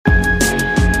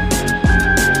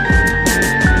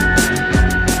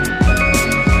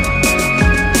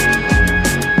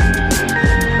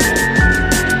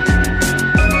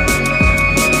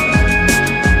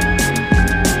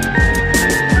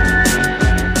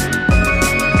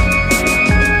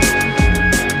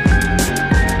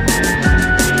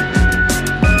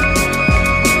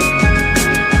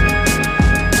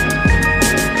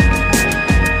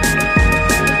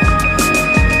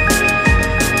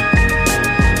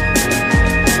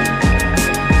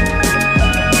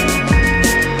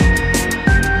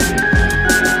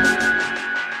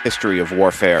history of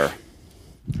warfare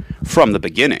from the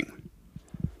beginning.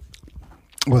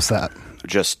 What's that?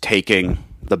 Just taking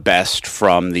the best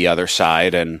from the other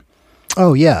side and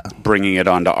bringing it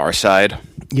onto our side.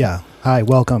 Yeah. Hi,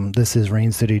 welcome. This is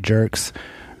Rain City Jerks.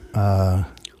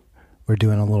 We're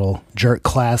doing a little jerk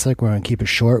classic. We're going to keep it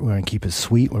short. We're going to keep it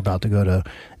sweet. We're about to go to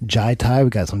Jai Tai. We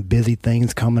got some busy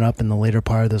things coming up in the later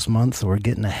part of this month, so we're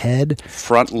getting ahead.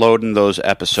 Front-loading those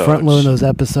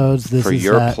episodes. This for is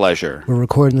your pleasure. We're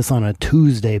recording this on a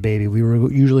Tuesday, baby. We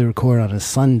usually record on a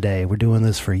Sunday. We're doing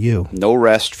this for you. No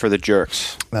rest for the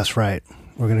jerks. That's right.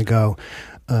 We're going to go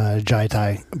Jai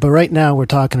Tai. But right now we're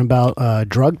talking about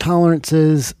drug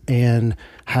tolerances and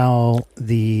how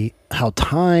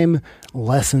time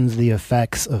lessens the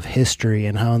effects of history,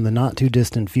 and how in the not too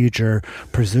distant future,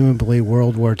 presumably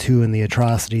World War II and the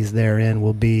atrocities therein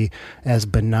will be as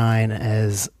benign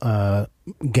as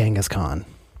Genghis Khan.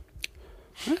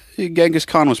 Genghis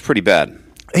Khan was pretty bad.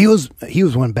 He was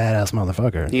one badass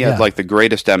motherfucker. He had like the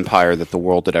greatest empire that the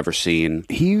world had ever seen.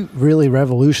 He really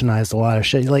revolutionized a lot of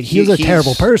shit. Like he's a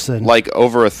terrible person. Like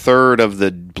over a third of the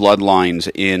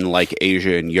bloodlines in like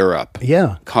Asia and Europe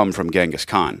come from Genghis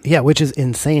Khan. Yeah, which is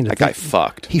insane. That guy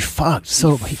fucked. He fucked.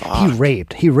 So he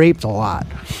raped. He raped a lot.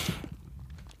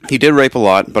 He did rape a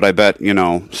lot, but I bet,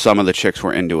 some of the chicks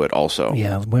were into it also.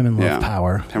 Yeah, women love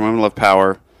power. And women love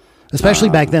power. Especially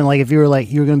back then, like if you were like,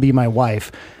 you're going to be my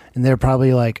wife, and they're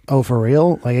probably like, oh, for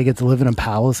real? Like, I get to live in a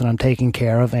palace and I'm taken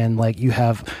care of, and like you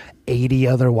have 80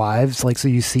 other wives. Like, so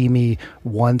you see me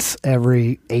once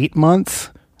every 8 months?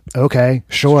 Okay,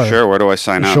 sure. Sure, where do I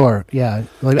sign up? Sure, yeah.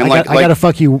 Like, I got to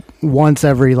fuck you once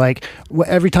every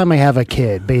time I have a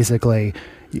kid, basically,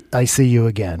 I see you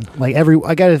again. Like,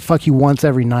 I got to fuck you once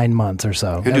every 9 months or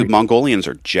so. And dude, Mongolians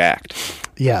are jacked.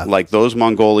 Yeah. Like, those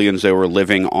Mongolians, they were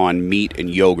living on meat and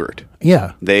yogurt.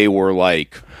 Yeah. They were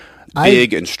like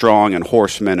big and strong and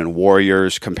horsemen and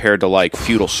warriors compared to like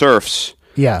feudal serfs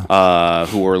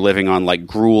who were living on like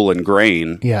gruel and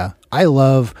grain. Yeah. I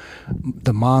love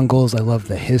the Mongols. I love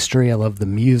the history. I love the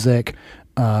music.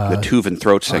 The Tuvan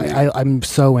throat singing. I'm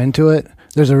so into it.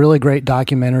 There's a really great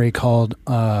documentary called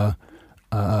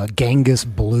Genghis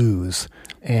Blues.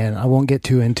 And I won't get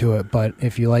too into it, but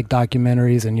if you like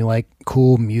documentaries and you like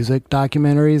cool music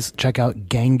documentaries, check out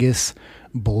Genghis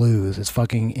Blues. It's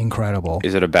fucking incredible.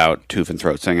 Is it about Tuvan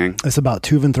throat singing? It's about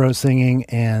Tuvan throat singing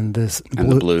and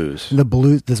the blues.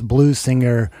 This blues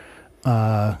singer,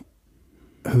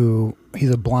 who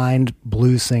he's a blind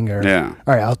blues singer. Yeah.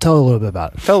 All right, I'll tell a little bit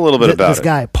about it. Tell a little bit about this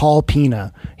guy, Paul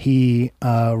Pina. He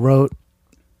wrote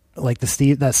like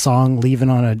that song "Leaving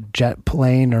on a Jet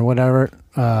Plane" or whatever.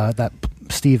 That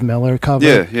Steve Miller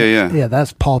cover. Yeah.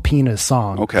 That's Paul Pina's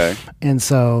song. Okay. And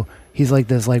so he's like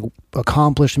this like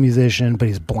accomplished musician, but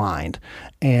he's blind,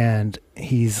 and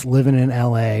he's living in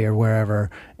LA or wherever,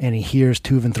 and he hears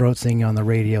Tuvan throat singing on the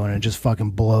radio, and it just fucking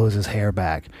blows his hair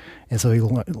back. And so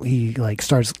he like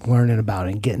starts learning about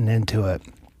it and getting into it.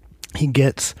 He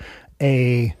gets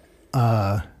he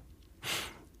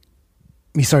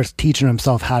starts teaching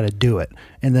himself how to do it,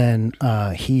 and then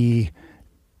he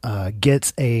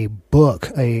gets a book,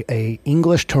 a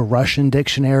English to Russian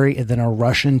dictionary, and then a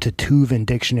Russian to Tuvan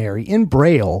dictionary in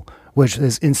Braille, which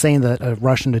is insane that a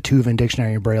Russian to Tuvan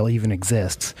dictionary in Braille even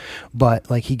exists. But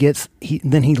like he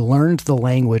learns the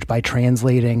language by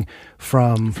translating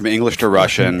from English to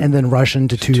Russian, and then Russian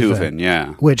to Tuvan.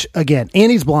 Yeah. Which again,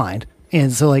 and he's blind,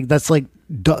 and so like that's like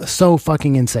so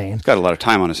fucking insane. He's got a lot of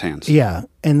time on his hands. Yeah.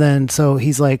 And then so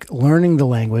he's like learning the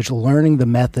language, learning the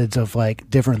methods of like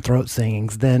different throat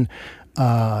singings. Then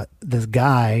this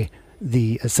guy,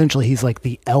 essentially he's like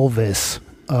the Elvis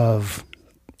of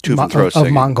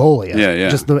Mongolia. Yeah.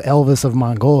 Just the Elvis of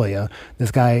Mongolia.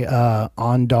 This guy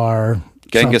Ondar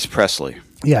Genghis Presley.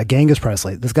 Yeah, Genghis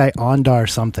Presley. This guy Ondar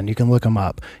something. You can look him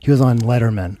up. He was on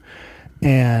Letterman.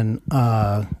 And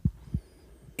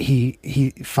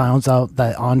he finds out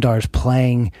that Ondar's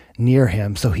playing near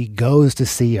him, so he goes to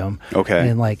see him. Okay.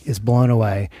 And like is blown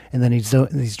away. And then he's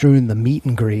doing the meet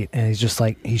and greet, and he's just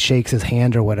like he shakes his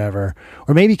hand or whatever,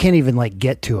 or maybe he can't even like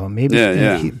get to him.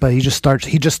 Maybe but he just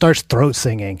starts throat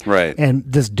singing. Right. And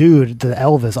this dude, the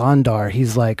Elvis Ondar,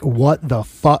 he's like, what the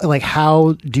fuck? Like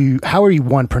how are you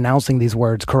pronouncing these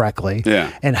words correctly?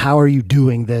 Yeah. And how are you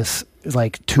doing this?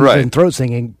 Like Tuvan throat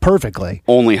singing perfectly.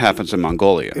 Only happens in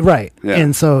Mongolia. Right. Yeah.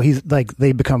 And so he's like,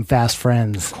 they become fast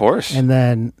friends. Of course. And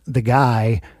then the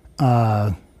guy,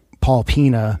 Paul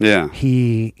Pina,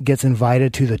 he gets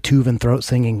invited to the Tuvan throat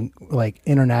singing like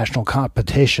international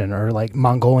competition or like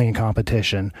Mongolian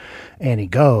competition, and he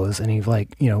goes and he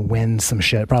like, wins some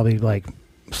shit, probably like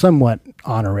somewhat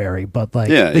honorary, but like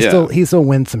he still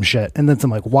wins some shit. And then some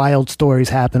like wild stories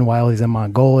happen while he's in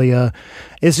Mongolia.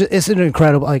 It's an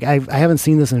incredible, like I haven't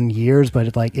seen this in years,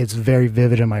 but it's very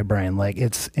vivid in my brain. Like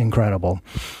it's incredible.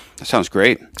 That sounds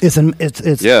great. It's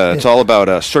all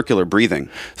about circular breathing.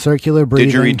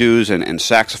 Didgeridoos and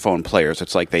saxophone players.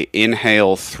 It's like they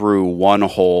inhale through one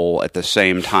hole at the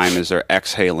same time as they're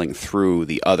exhaling through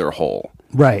the other hole.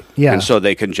 Right, yeah. And so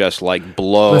they can just like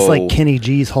blow. It's like Kenny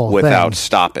G's whole without thing.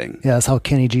 stopping. Yeah, that's how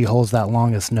Kenny G holds that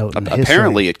longest note in history.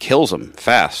 Apparently it kills them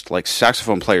fast. Like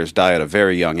saxophone players die at a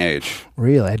very young age.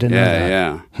 Really? I didn't know that.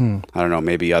 Yeah. I don't know,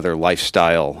 maybe other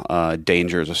lifestyle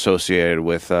dangers associated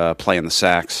with playing the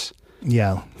sax.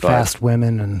 Yeah, fast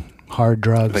women and hard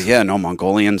drugs. But yeah, no,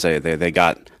 Mongolians, they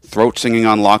got throat singing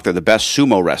on lock. They're the best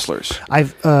sumo wrestlers.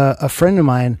 A friend of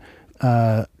mine,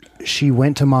 she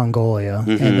went to Mongolia,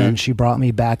 and then she brought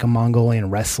me back a Mongolian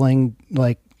wrestling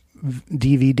like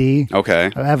DVD.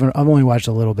 Okay. I've only watched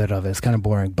a little bit of it. It's kind of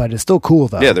boring, but it's still cool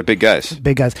though. Yeah, they're big guys.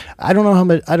 Big guys. I don't know how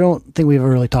much. I don't think we've ever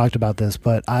really talked about this,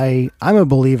 but I'm a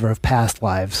believer of past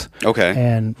lives. Okay.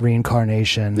 And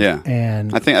reincarnation. Yeah.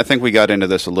 And I think we got into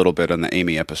this a little bit on the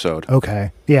Amy episode.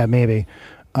 Okay. Yeah, maybe.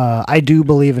 I do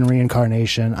believe in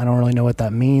reincarnation. I don't really know what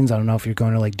that means. I don't know if you're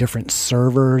going to like different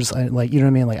servers, like, you know what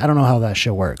I mean? Like, I don't know how that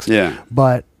shit works. Yeah.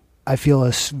 But I feel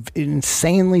an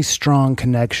insanely strong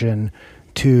connection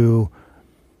to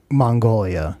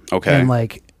Mongolia. Okay. And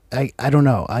like, I don't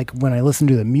know. When I listen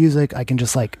to the music, I can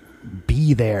just like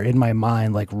be there in my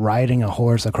mind, like riding a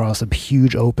horse across a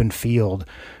huge open field,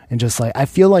 and just like I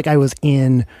feel like I was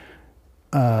in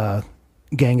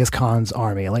Genghis Khan's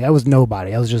army. Like I was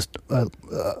nobody. I was just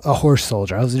a horse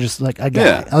soldier. I was just like a guy.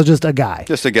 Yeah. I was just a guy.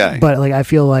 Just a guy. But like I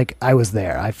feel like I was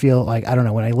there. I feel like, I don't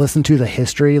know, when I listen to the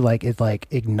history, like it like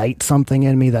ignites something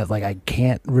in me that like I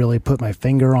can't really put my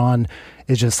finger on.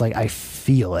 It's just like I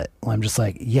feel it. I'm just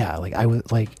like, yeah, like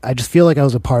I just feel like I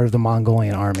was a part of the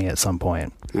Mongolian army at some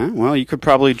point. Yeah, well, you could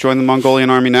probably join the Mongolian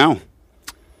army now.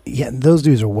 Yeah, those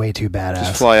dudes are way too badass.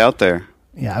 Just fly out there.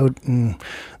 Yeah, I would.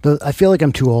 I feel like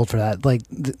I'm too old for that. Like,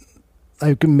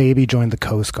 I could maybe join the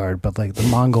Coast Guard, but like the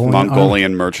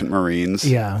Mongolian Merchant Marines.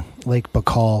 Yeah, Lake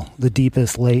Baikal, the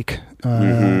deepest lake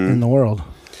in the world.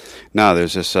 No,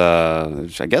 there's this.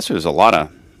 I guess there's a lot of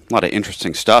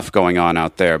interesting stuff going on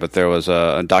out there. But there was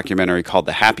a documentary called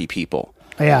 "The Happy People."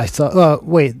 Yeah, I saw.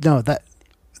 Wait, no, that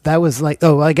was like.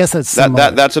 Oh, I guess that's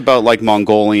that's about like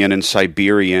Mongolian and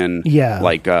Siberian. Yeah,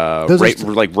 like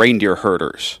like reindeer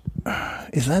herders.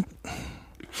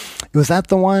 Was that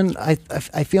the one? I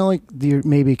feel like you're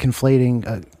maybe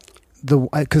conflating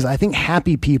because I think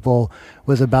Happy People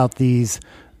was about these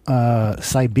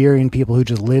Siberian people who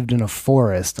just lived in a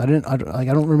forest. I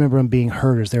don't remember them being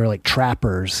herders. They were like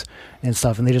trappers and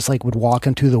stuff, and they just like would walk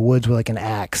into the woods with like an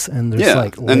axe and just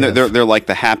like live. And they're like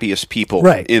the happiest people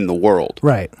in the world,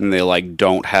 right? And they like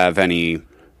don't have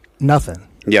nothing.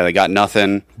 Yeah, they got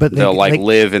nothing. But they'll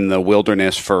live in the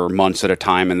wilderness for months at a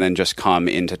time, and then just come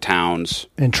into towns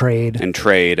and trade,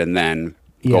 and then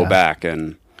go back.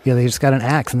 And yeah, they just got an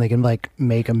axe, and they can like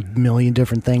make a million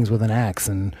different things with an axe,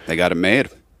 and they got it made.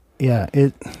 Yeah,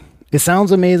 it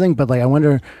sounds amazing, but like I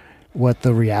wonder what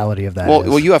the reality of that is.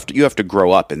 Well, you have to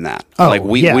grow up in that. Oh, like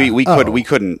we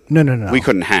couldn't. No. We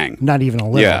couldn't hang. Not even a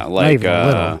little. Yeah,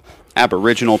 like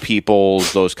Aboriginal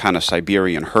peoples, those kind of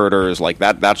Siberian herders, like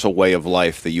that's a way of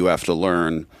life that you have to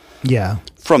learn. Yeah,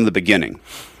 from the beginning.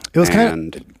 It was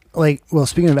kind of like, well,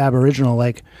 speaking of Aboriginal,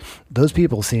 like those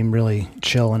people seem really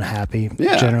chill and happy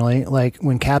generally. Like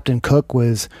when Captain Cook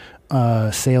was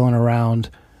sailing around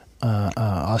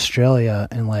Australia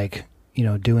and like, you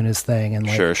know, doing his thing, and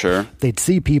like sure they'd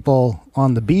see people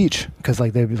on the beach because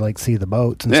like they'd like see the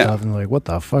boats and stuff, and they're like, what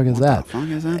the fuck is that?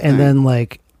 And then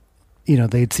like, you know,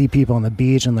 they'd see people on the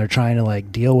beach and they're trying to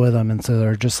like deal with them, and so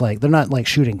they're just like, they're not like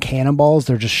shooting cannonballs,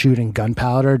 they're just shooting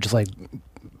gunpowder, just like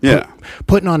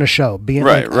putting on a show, being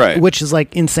right, which is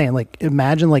like insane. Like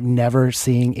imagine like never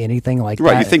seeing anything like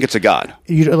that. You think it's a god.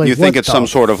 You think it's some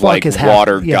sort of like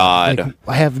water god. Like,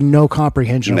 I have no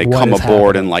comprehension. And they come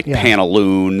aboard happening. in like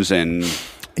pantaloons and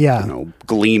you know,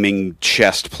 gleaming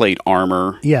chest plate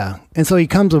armor. Yeah, and so he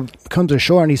comes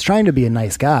ashore and he's trying to be a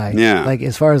nice guy. Yeah, like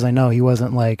as far as I know, he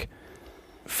wasn't like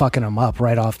fucking him up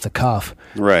right off the cuff.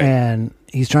 Right, and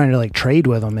he's trying to like trade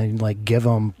with him and like give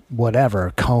him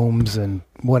whatever, combs and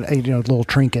little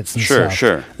trinkets and stuff.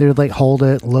 Sure. They would like hold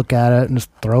it, look at it, and just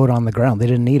throw it on the ground. They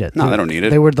didn't need it. No, they don't need it.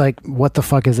 They were like, "What the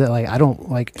fuck is it? Like,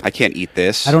 I can't eat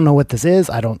this. I don't know what this is.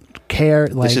 I don't care.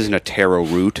 Like, this isn't a taro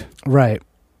root." Right.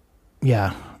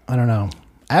 Yeah. I don't know.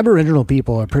 Aboriginal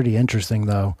people are pretty interesting,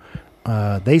 though.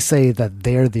 They say that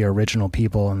they're the original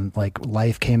people, and like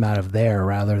life came out of there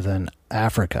rather than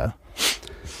Africa.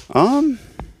 And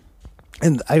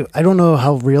I don't know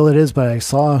how real it is, but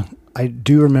I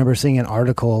do remember seeing an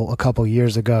article a couple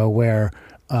years ago where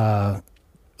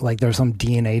like there's some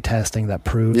DNA testing that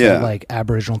proved that like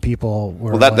Aboriginal people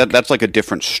were that's like a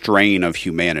different strain of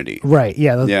humanity, right?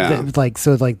 Yeah,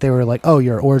 they were like, oh,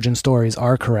 your origin stories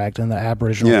are correct, and the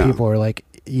Aboriginal people were like,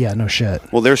 yeah, no shit.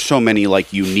 Well, there's so many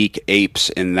like unique apes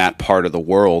in that part of the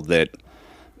world that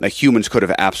humans could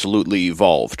have absolutely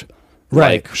evolved.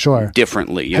 Right, like, sure.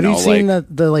 Differently, Have you seen that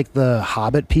the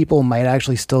Hobbit people might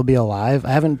actually still be alive? I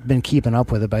haven't been keeping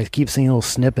up with it, but I keep seeing little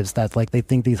snippets that like they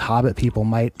think these Hobbit people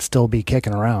might still be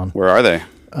kicking around. Where are they?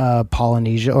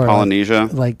 Polynesia,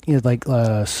 like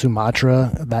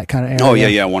Sumatra, that kind of area. Oh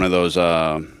yeah, one of those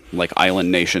like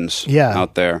island nations.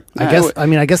 Out there.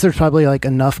 I guess there's probably like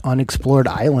enough unexplored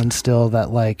islands still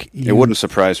that like it wouldn't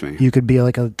surprise me. You could be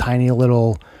like a tiny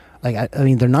little. Like, I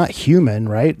mean, they're not human,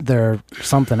 right? They're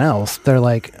something else. They're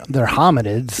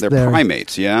hominids. They're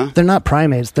primates, yeah? They're not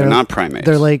primates. They're not primates.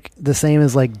 They're like the same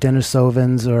as like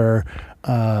Denisovans or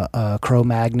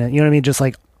Cro-Magnon. You know what I mean? Just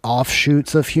like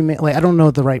offshoots of human. Like, I don't know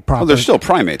the right proper. Well, they're still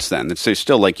primates then. They're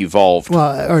still like evolved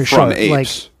from apes. Like,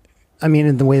 I mean,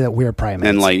 in the way that we're primates.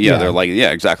 And like, they're like,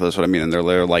 exactly. That's what I mean. And they're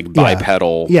like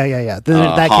bipedal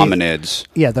hominids.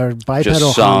 They're bipedal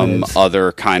just some hominids.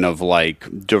 other kind of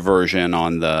like diversion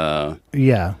on the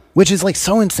which is like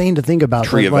so insane to think about.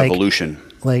 Tree of evolution.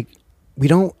 Like I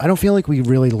don't feel like we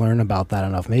really learn about that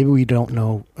enough. Maybe we don't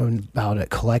know about it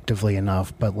collectively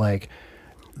enough, but like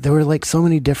there were like so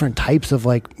many different types of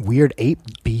like weird ape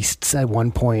beasts at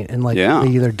one point, and like they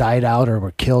either died out or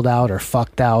were killed out or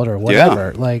fucked out or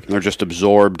whatever. Like they're just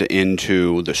absorbed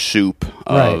into the soup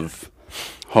of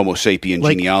Homo sapien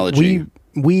genealogy.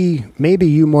 We maybe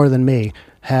you more than me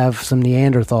have some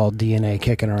Neanderthal DNA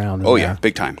kicking around. Yeah,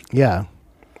 big time. Yeah.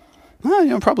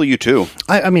 Well, probably you too.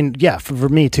 I mean, yeah, for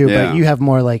me too. Yeah. But you have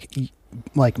more like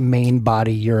main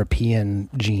body European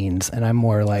genes, and I'm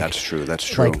more like that's true.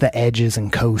 Like the edges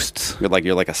and coasts. You're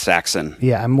like a Saxon.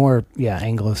 Yeah, I'm more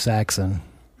Anglo-Saxon.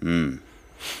 I'm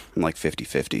like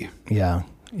 50-50. Yeah,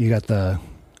 you got the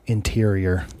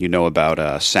interior. You know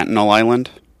about Sentinel Island?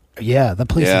 Yeah, the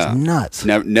place is nuts.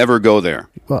 Never go there.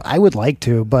 Well, I would like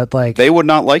to, but like they would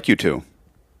not like you to.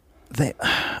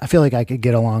 I feel like I could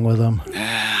get along with them.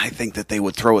 I think that they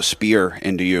would throw a spear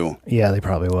into you. Yeah, they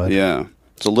probably would. Yeah.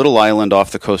 It's a little island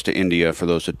off the coast of India, for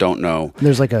those that don't know.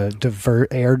 There's like a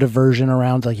air diversion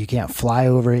around, like you can't fly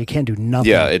over it, you can't do nothing.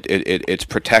 Yeah, it's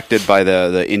protected by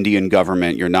the Indian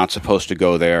government. You're not supposed to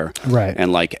go there. Right.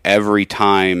 And like every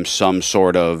time some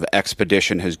sort of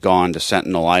expedition has gone to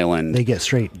Sentinel Island, they get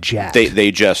straight jacked.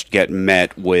 They just get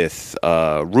met with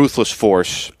ruthless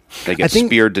force. They get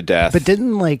speared to death. But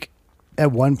didn't like at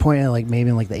one point, like maybe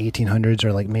in like the 1800s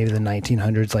or like maybe the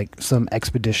 1900s, like some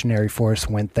expeditionary force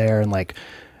went there and like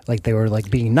they were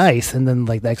like being nice, and then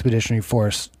like the expeditionary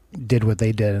force did what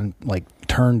they did and like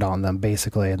turned on them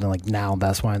basically, and then like now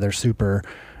that's why they're super.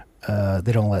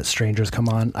 They don't let strangers come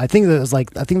on. I think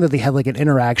that they had like an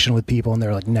interaction with people and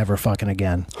they're like never fucking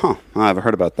again. Huh? I haven't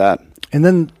heard about that. And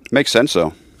then makes sense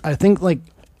though. I think like.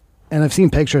 And I've seen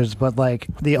pictures, but like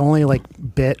the only like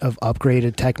bit of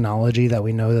upgraded technology that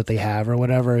we know that they have or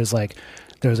whatever is like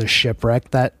there's a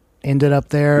shipwreck that ended up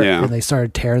there, and they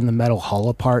started tearing the metal hull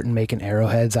apart and making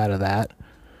arrowheads out of that.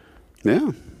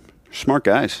 Yeah, smart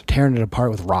guys. Tearing it apart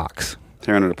with rocks.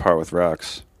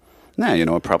 Nah,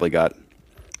 it probably got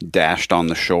dashed on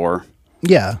the shore.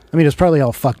 Yeah, I mean it's probably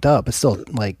all fucked up, but still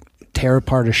like tear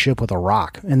apart a ship with a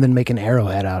rock and then make an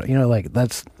arrowhead out. Like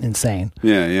that's insane.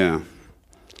 Yeah.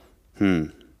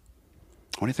 What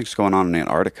do you think's going on in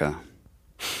Antarctica?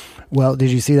 Well,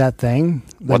 did you see that thing?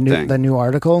 The new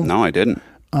article? No, I didn't.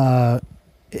 So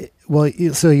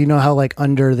you know how like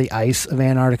under the ice of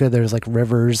Antarctica, there's like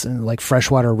rivers and like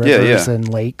freshwater rivers and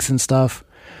lakes and stuff.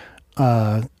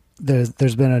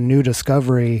 There's been a new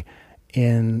discovery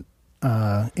in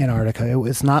Antarctica.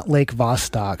 It's not Lake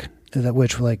Vostok,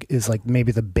 which like is like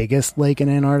maybe the biggest lake in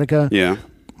Antarctica. Yeah.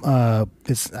 I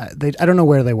don't know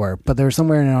where they were, but they were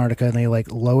somewhere in Antarctica, and they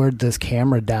like lowered this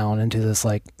camera down into this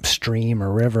like stream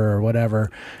or river or whatever,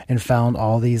 and found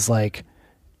all these like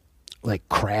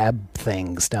crab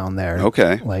things down there.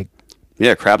 Okay. Like,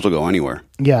 yeah, crabs will go anywhere.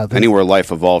 Yeah. Anywhere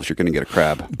life evolves, you're going to get a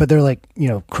crab. But they're like,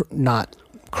 not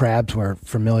crabs we're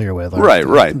familiar with.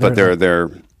 Right. But they're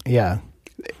yeah.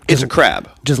 It's a crab.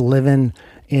 Just living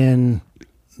in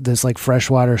this like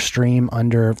freshwater stream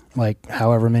under like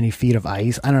however many feet of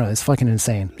ice. I don't know. It's fucking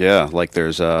insane. Yeah, like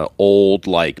there's old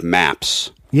like maps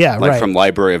Yeah, like right. from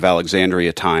Library of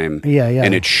Alexandria time. Yeah.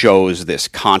 And it shows this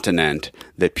continent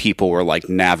that people were like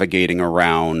navigating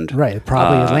around. Right,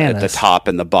 probably Atlantis. At the top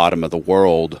and the bottom of the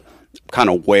world, kind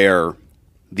of where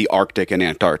the Arctic and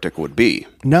Antarctic would be.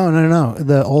 No.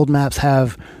 The old maps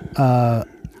have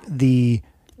the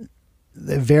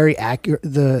very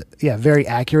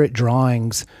accurate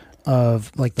drawings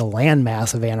of like the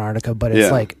landmass of Antarctica, but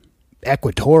it's like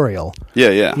equatorial.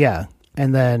 Yeah.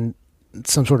 And then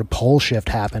some sort of pole shift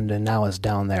happened, and now it's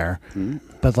down there. Mm-hmm.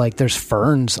 But like, there's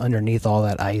ferns underneath all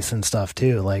that ice and stuff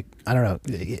too. Like, I don't know.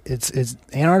 It's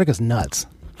Antarctica's nuts.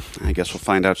 I guess we'll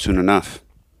find out soon enough,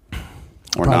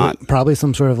 or not. Probably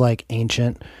some sort of like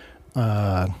ancient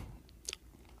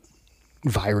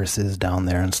viruses down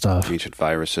there and stuff. Ancient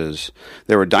viruses.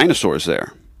 There were dinosaurs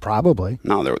there. Probably.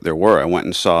 No, there were. I went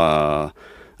and saw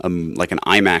like an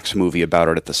IMAX movie about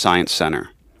it at the Science Center.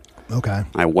 Okay.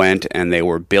 I went, and they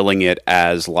were billing it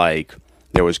as like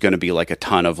there was going to be like a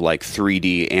ton of like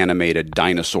 3D animated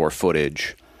dinosaur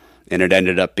footage, and it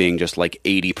ended up being just like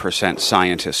 80%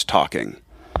 scientists talking.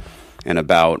 And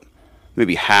about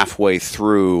maybe halfway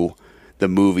through the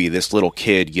movie, this little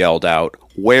kid yelled out,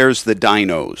 "Where's the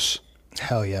dinos?"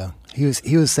 Hell yeah. He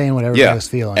was saying what everybody was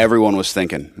feeling. Everyone was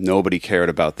thinking. Nobody cared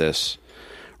about this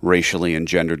racially and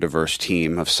gender diverse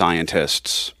team of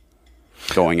scientists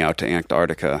going out to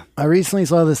Antarctica. I recently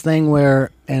saw this thing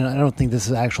where, and I don't think this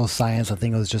is actual science, I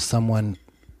think it was just someone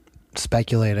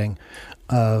speculating,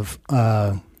 of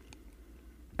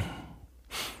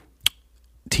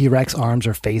T-Rex arms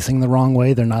are facing the wrong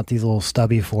way. They're not these little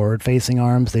stubby forward-facing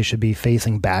arms. They should be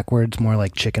facing backwards, more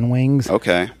like chicken wings.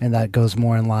 Okay. And that goes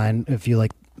more in line if you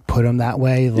like put them that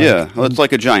way. Like, yeah, well, it's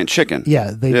like a giant chicken.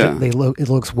 Yeah, they look. It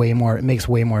looks way more. It makes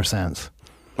way more sense.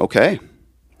 Okay.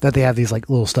 That they have these like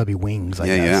little stubby wings. I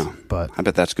guess. Yeah. But I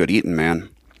bet that's good eating, man.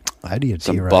 I'd eat a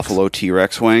Some T-Rex. buffalo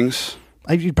T-Rex wings.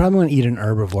 You'd probably want to eat an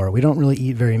herbivore. We don't really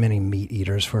eat very many meat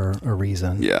eaters for a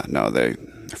reason. Yeah, no, they're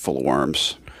full of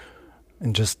worms.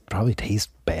 And just probably taste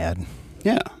bad.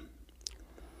 Yeah.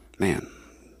 Man,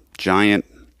 giant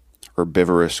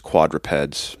herbivorous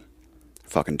quadrupeds.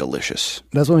 Fucking delicious.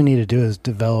 That's what we need to do, is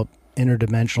develop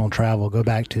interdimensional travel, go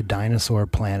back to dinosaur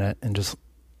planet, and just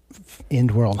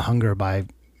end world hunger by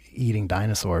eating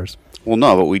dinosaurs. Well,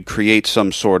 no, but we'd create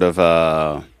some sort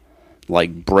of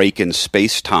like break in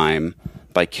space-time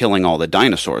by killing all the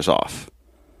dinosaurs off.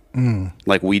 Mm.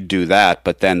 Like, we'd do that,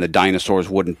 but then the dinosaurs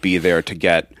wouldn't be there to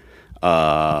get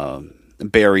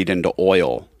buried into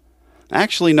oil.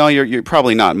 Actually, no, you're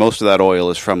probably not. Most of that oil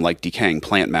is from like decaying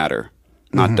plant matter,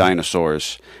 not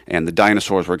dinosaurs. And the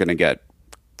dinosaurs were going to get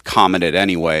commented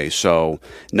anyway, so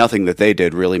nothing that they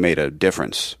did really made a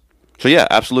difference. So yeah,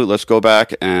 absolutely. Let's go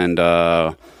back, and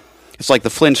it's like the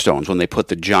Flintstones when they put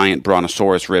the giant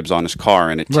brontosaurus ribs on his car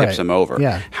and it tips him over.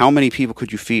 Yeah. How many people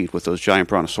could you feed with those giant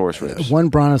brontosaurus ribs? One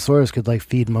brontosaurus could like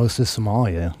feed most of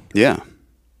Somalia. Yeah.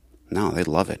 No, they'd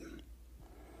love it.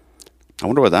 I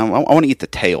wonder what I want to eat the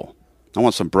tail. I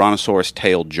want some brontosaurus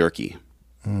tail jerky.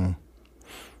 Mm.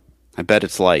 I bet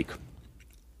it's like,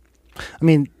 I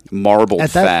mean, marbled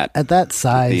fat at that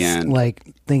size. Like,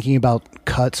 thinking about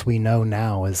cuts we know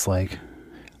now is like,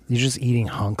 you're just eating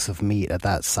hunks of meat at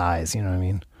that size. You know what I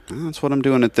mean? That's what I'm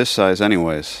doing at this size,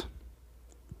 anyways.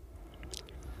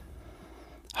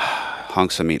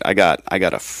 Hunks of meat. I got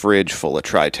a fridge full of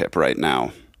tri-tip right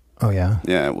now. Oh yeah.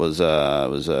 Yeah, it was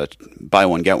buy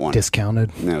one get one.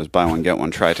 Discounted. Yeah, it was buy one get one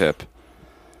tri-tip.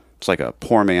 It's like a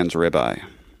poor man's ribeye.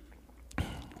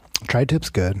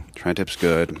 Tri-tip's good. Tri-tip's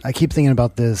good. I keep thinking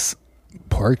about this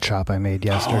pork chop I made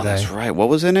yesterday. Oh, that's right. What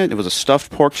was in it? It was a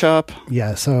stuffed pork chop?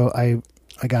 Yeah, so I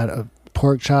got a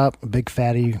pork chop, a big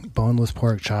fatty boneless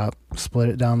pork chop, split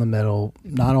it down the middle,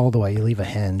 not all the way, you leave a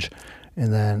hinge,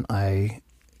 and then I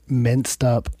minced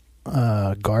up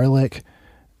garlic,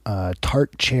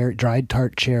 dried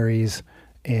tart cherries,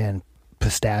 and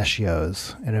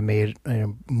pistachios, and I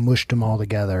mushed them all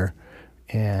together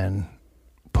and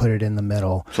put it in the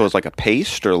middle. So it was like a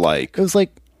paste, or like it was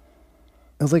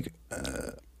like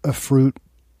a fruit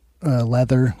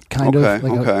leather kind of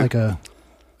like a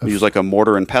you use like a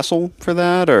mortar and pestle for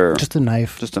that, or just a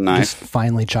knife? Just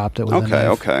finely chopped it with a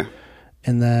knife. Okay.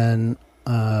 And then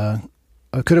I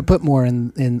could have put more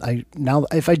in. Now,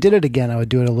 if I did it again, I would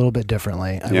do it a little bit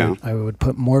differently. I would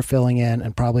put more filling in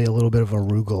and probably a little bit of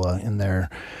arugula in there,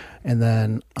 and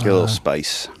then get a little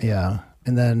spice. Yeah,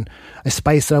 and then I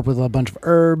spiced it up with a bunch of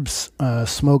herbs,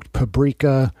 smoked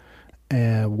paprika,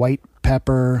 and white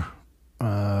pepper,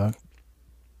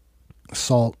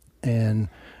 salt, and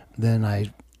then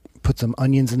I put some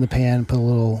onions in the pan, put a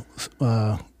little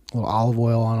olive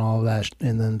oil on all of that,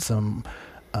 and then some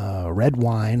red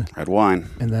wine.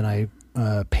 And then I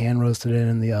pan roasted it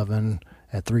in the oven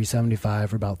at 375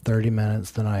 for about 30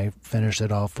 minutes. Then I finished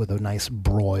it off with a nice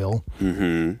broil.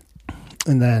 Mm-hmm.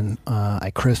 And then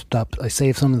I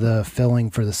saved some of the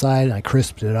filling for the side, and I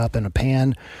crisped it up in a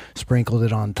pan, sprinkled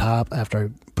it on top after I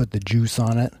put the juice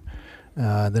on it.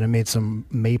 Then I made some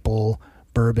maple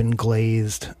bourbon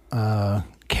glazed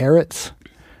carrots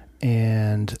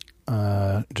and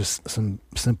just some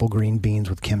simple green beans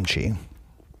with kimchi.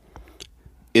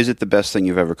 Is it the best thing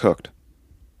you've ever cooked?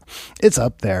 It's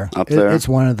up there. It's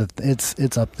one of the.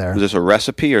 It's up there. Is this a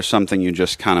recipe or something you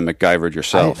just kind of MacGyvered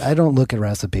yourself? I don't look at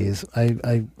recipes.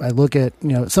 I look at,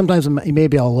 sometimes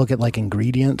maybe I'll look at like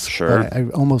ingredients. Sure. But I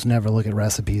almost never look at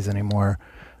recipes anymore.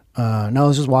 No, I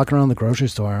was just walking around the grocery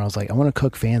store and I was like, I want to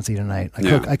cook fancy tonight.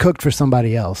 I cooked for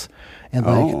somebody else, and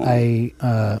I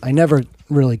never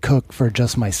really cook for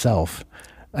just myself.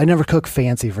 I never cook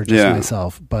fancy for just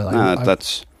myself. But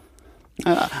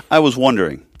I was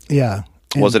wondering. Yeah.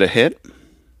 Was it a hit?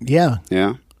 Yeah.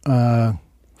 Yeah. Yeah,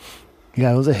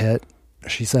 it was a hit.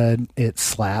 She said it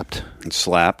slapped. It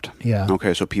slapped? Yeah.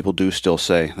 Okay, so people do still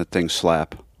say that things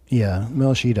slap. Yeah,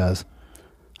 well, she does.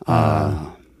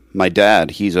 My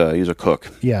dad, he's a cook.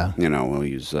 Yeah.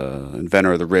 He's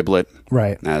inventor of the riblet.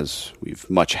 Right. As we've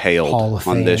much hailed Hall of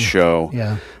on Fame. this show.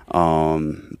 Yeah.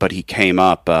 But he came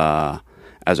up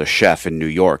as a chef in New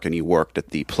York, and he worked at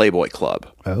the Playboy Club.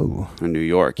 Oh. In New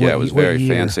York. Yeah, it was very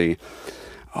fancy.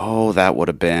 Oh, that would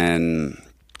have been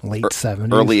late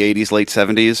 70s. Early 80s, late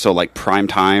 70s, so like prime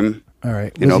time. All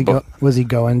right. Was he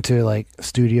going to like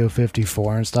Studio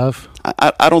 54 and stuff?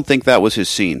 I don't think that was his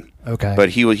scene. Okay.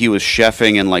 But he was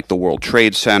chefing in like the World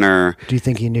Trade Center. Do you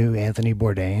think he knew Anthony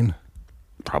Bourdain?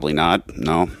 Probably not.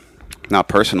 No. Not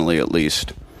personally, at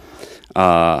least.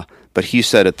 But he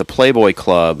said at the Playboy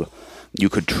Club, you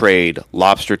could trade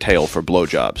lobster tail for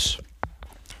blowjobs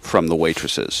from the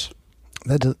waitresses.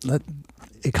 That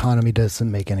economy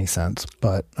doesn't make any sense,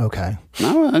 but okay.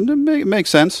 No, it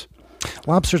makes sense.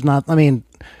 Lobster's not,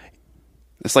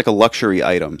 it's like a luxury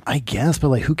item. I guess, but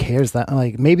like, who cares that?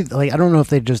 Like, maybe, like, I don't know if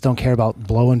they just don't care about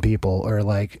blowing people, or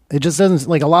like, it just doesn't,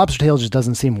 like, a lobster tail just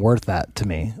doesn't seem worth that to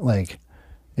me. Like,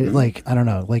 like, I don't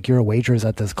know, like, you're a waitress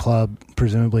at this club,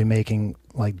 presumably making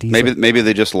like decent. Maybe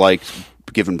they just like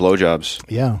giving blowjobs.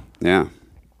 Yeah. Yeah.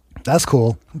 That's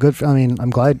cool. Good.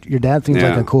 I'm glad your dad seems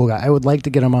like a cool guy. I would like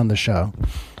to get him on the show.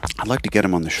 I'd like to get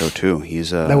him on the show too. He's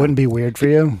that wouldn't be weird for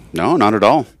you? No, not at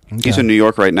all. Okay. He's in New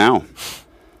York right now,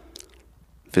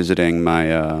 visiting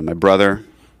my brother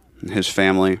and his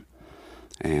family.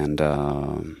 And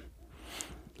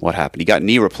what happened? He got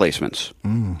knee replacements.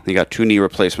 He got 2 knee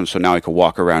replacements, so now he can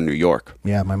walk around New York.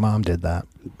 Yeah, my mom did that.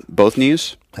 Both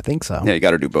knees? I think so. Yeah, you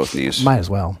got to do both knees. Might as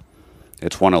well.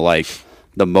 It's one of like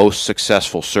the most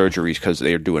successful surgeries because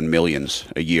they're doing millions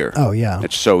a year. Oh, yeah.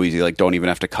 It's so easy. Like, don't even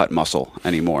have to cut muscle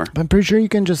anymore. But I'm pretty sure you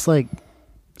can just like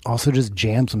also just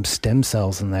jam some stem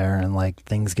cells in there and like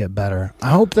things get better. I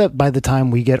hope that by the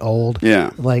time we get old,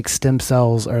 like stem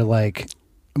cells are like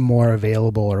more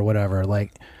available or whatever.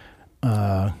 Like,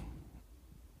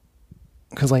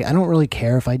 because like I don't really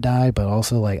care if I die, but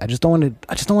also like I just don't want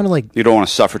to like. You don't want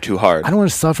to suffer too hard. I don't want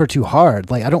to suffer too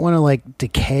hard. Like I don't want to like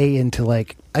decay into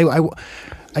like I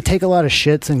take a lot of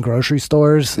shits in grocery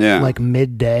stores like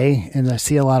midday, and I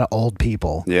see a lot of old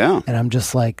people. Yeah, and I'm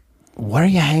just like, what are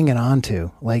you hanging on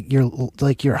to? Like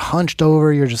you're hunched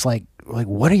over. You're just like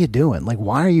what are you doing? Like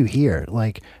why are you here?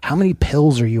 Like how many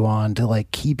pills are you on to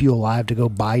like keep you alive to go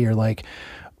buy your like.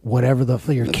 Whatever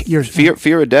your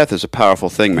fear of death is a powerful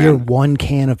thing, man. Your one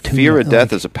can of tuna. Fear of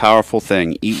death is a powerful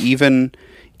thing. Even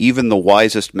the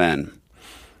wisest men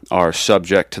are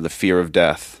subject to the fear of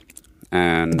death.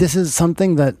 And this is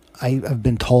something that I've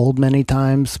been told many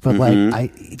times, but like I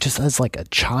just as like a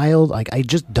child, like I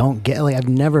just don't get. Like I've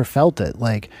never felt it.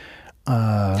 Like,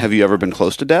 have you ever been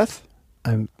close to death?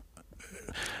 I'm.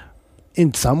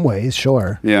 In some ways,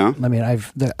 sure. Yeah. I mean,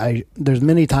 there's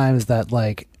many times that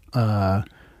like.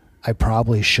 I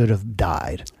probably should have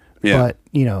died, but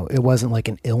it wasn't like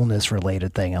an illness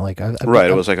related thing. Like, it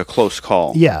was like a close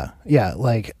call. Yeah.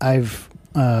 Like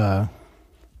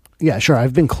sure.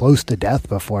 I've been close to death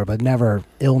before, but never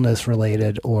illness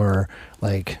related or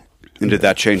like. And did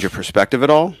that change your perspective at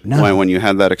all? No. When you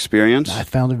had that experience? I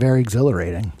found it very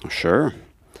exhilarating. Sure.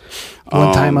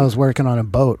 One time I was working on a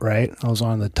boat, right? I was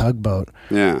on the tugboat.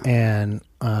 Yeah. And,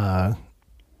 how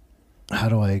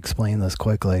do I explain this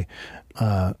quickly?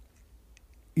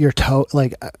 We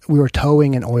were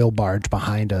towing an oil barge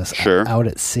behind us out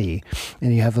at sea,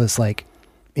 and you have this like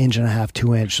 1.5 to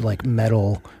 2 inch like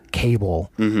metal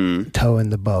cable towing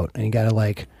the boat, and you got to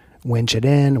like winch it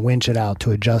in, winch it out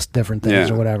to adjust different things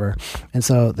or whatever. And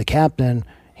so the captain,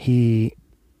 he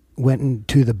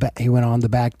he went on the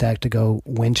back deck to go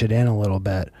winch it in a little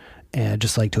bit and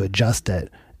just like to adjust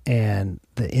it. And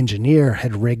the engineer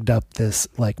had rigged up this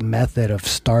like method of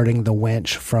starting the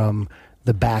winch from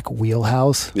the back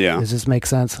wheelhouse. Yeah. Does this make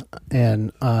sense?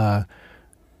 And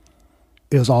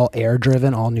it was all air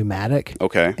driven, all pneumatic.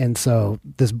 Okay. And so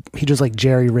he just like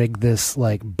jerry rigged this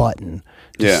like button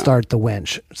to start the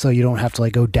winch, so you don't have to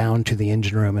like go down to the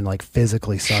engine room and like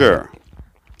physically start it.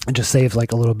 It just saves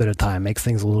like a little bit of time, makes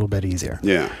things a little bit easier.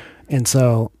 Yeah. And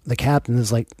so the captain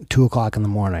is like 2:00 in the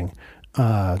morning.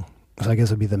 So I guess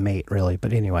it'd be the mate really.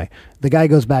 But anyway, the guy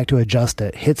goes back to adjust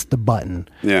it, hits the button,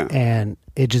 and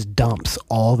it just dumps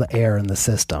all the air in the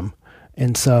system.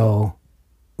 And so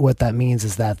what that means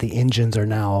is that the engines are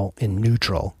now in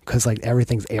neutral because like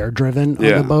everything's air driven on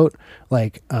the boat.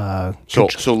 Like so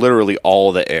literally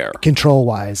all the air control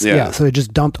wise. Yeah. So it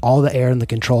just dumped all the air in the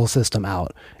control system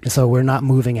out. And so we're not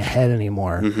moving ahead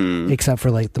anymore, except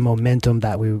for like the momentum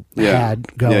that we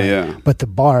had going. But the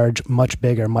barge, much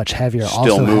bigger, much heavier,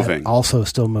 also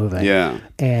still moving. Yeah.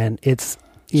 And it's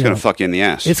going to fuck you in the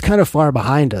ass. It's kind of far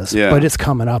behind us, but it's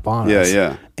coming up on us.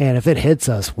 Yeah. And if it hits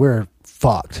us, we're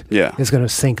fucked. Yeah. It's going to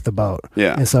sink the boat.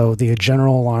 Yeah. And so the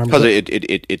general alarm... Because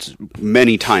it's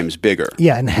many times bigger.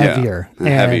 Yeah, and heavier. Yeah, and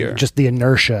heavier. Just the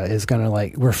inertia is going to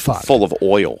like... We're fucked. Full of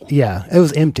oil. Yeah. It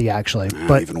was empty, actually.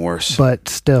 But even worse. But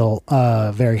still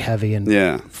very heavy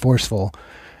and forceful.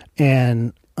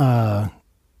 And so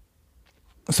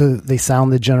they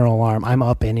sound the general alarm. I'm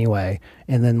up anyway.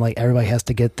 And then like everybody has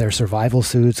to get their survival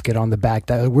suits, get on the back.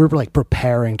 We're like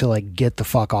preparing to like get the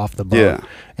fuck off the boat. Yeah.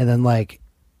 And then like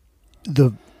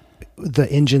the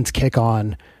engines kick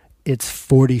on. It's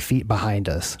 40 feet behind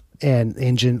us. And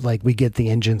we get the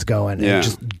engines going and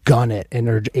just gun it and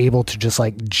are able to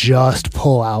just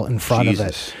pull out in front of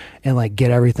it and like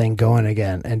get everything going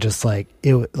again. And just like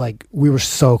we were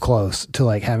so close to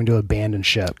like having to abandon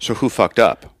ship. So who fucked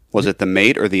up? Was it the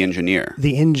mate or the engineer?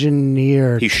 The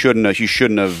engineer. He shouldn't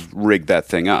have rigged that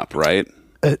thing up, right?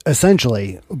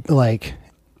 Essentially, like,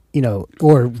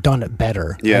 or done it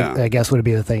better. Yeah. I guess would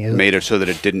be the thing. Made it so that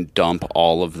it didn't dump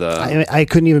all of the I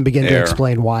couldn't even begin air. to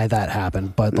explain why that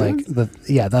happened, but like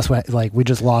that's what, like, we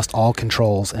just lost all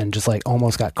controls and just like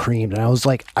almost got creamed. And I was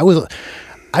like,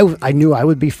 I knew I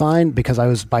would be fine because I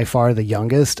was by far the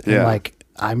youngest. And like,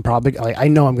 I'm probably like, I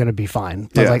know I'm going to be fine,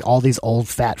 but like all these old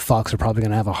fat fucks are probably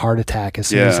going to have a heart attack as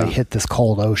soon as they hit this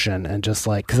cold ocean. And just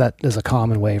like, cause that is a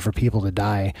common way for people to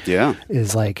die. Yeah.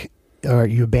 Is like, or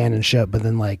you abandon ship, but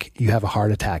then like you have a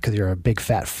heart attack because you're a big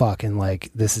fat fuck, and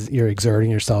like you're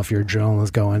exerting yourself, your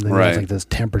adrenaline's going, then there's like this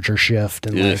temperature shift,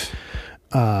 and like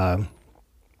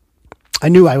I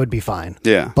knew I would be fine.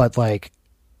 Yeah. But like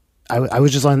I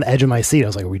was just on the edge of my seat. I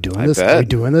was like, are we doing this? Are we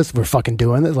doing this? We're fucking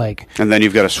doing this. Like, and then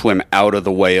you've got to swim out of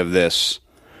the way of this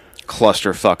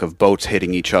clusterfuck of boats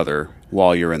hitting each other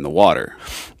while you're in the water.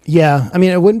 Yeah, I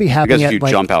mean, it wouldn't be happening. I guess if you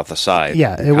jump out the side,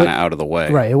 kind of out of the way,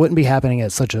 right? It wouldn't be happening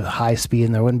at such a high speed,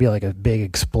 and there wouldn't be like a big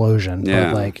explosion. Yeah.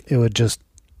 But like, it would just,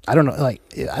 I don't know, like,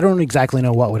 I don't exactly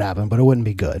know what would happen, but it wouldn't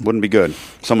be good. Wouldn't be good.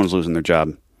 Someone's losing their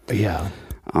job. Yeah.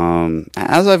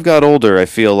 As I've got older, I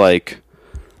feel like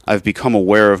I've become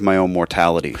aware of my own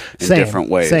mortality in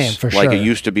different ways. Same, for sure. Like, it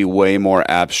used to be way more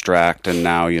abstract, and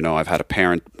now, I've had a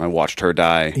parent, I watched her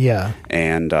die. Yeah.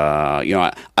 And,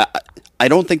 I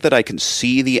don't think that I can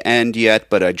see the end yet,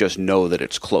 but I just know that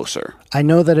it's closer. I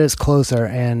know that it's closer,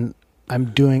 and I'm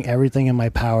doing everything in my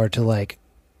power to, like,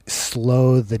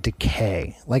 slow the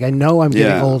decay. Like, I know I'm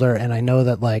getting older, and I know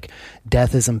that, like,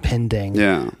 death is impending.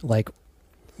 Yeah. Like,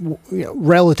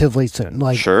 relatively soon.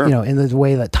 Like, in the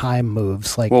way that time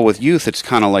moves. Like, well, with youth, it's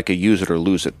kind of like a use it or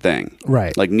lose it thing.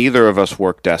 Right. Like, neither of us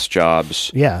work desk jobs.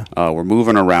 Yeah. We're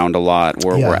moving around a lot.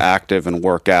 We're active and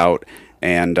work out.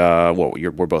 And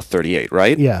we're both 38,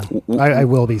 right? Yeah, I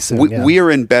will be soon. We are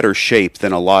in better shape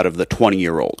than a lot of the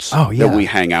 20-year-olds that we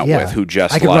hang out with, who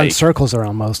just I could run circles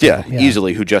around most of them.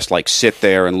 Easily, who just like sit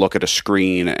there and look at a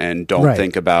screen and don't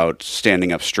think about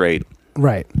standing up straight.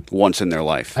 Right. Once in their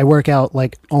life. I work out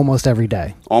like almost every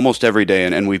day. Almost every day,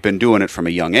 and we've been doing it from a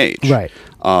young age. Right.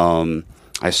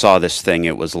 I saw this thing.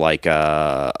 It was like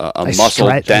a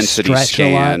muscle density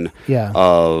scan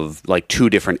of like two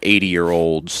different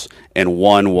 80-year-olds, and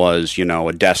one was,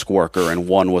 a desk worker, and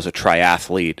one was a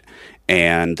triathlete.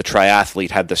 And the triathlete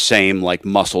had the same like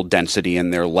muscle density in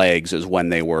their legs as when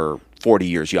they were 40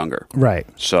 years younger. Right.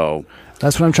 So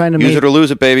that's what I'm trying to use it or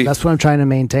lose it, baby. That's what I'm trying to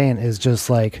maintain. Is just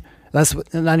like. That's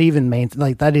not even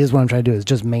like that is what I'm trying to do is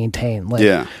just maintain.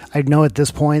 Like, I know at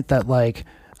this point that like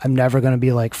I'm never going to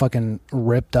be like fucking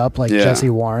ripped up like Jesse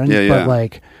Warren, but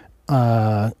like,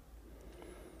 I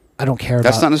I don't care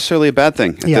That's about. not necessarily a bad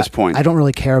thing at this point. I don't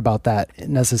really care about that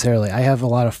necessarily. I have a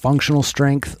lot of functional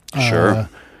strength. Sure.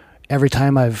 Every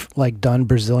time I've like done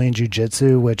Brazilian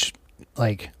jiu-jitsu, which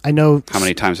like I know How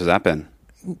many times has that been?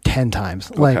 10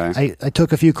 times. Like Okay. I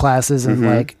took a few classes and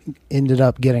like ended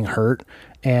up getting hurt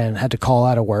and had to call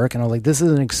out of work. And I was like, this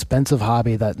is an expensive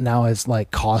hobby that now is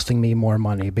like costing me more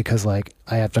money because like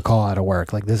I have to call out of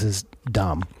work. Like this is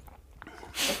dumb.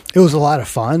 It was a lot of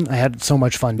fun. I had so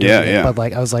much fun doing it, but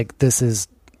like I was like,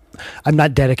 I'm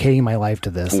not dedicating my life to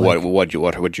this. What would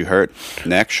you hurt?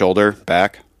 Neck, shoulder,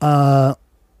 back? All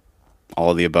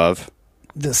of the above.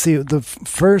 One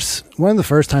of the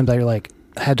first times I like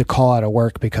had to call out of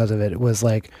work because of it. It was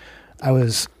like I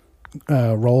was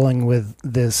rolling with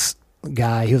this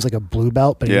guy. He was like a blue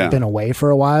belt, but he'd been away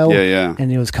for a while. Yeah.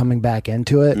 And he was coming back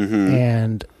into it,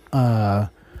 and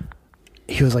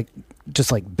he was like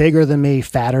just like bigger than me,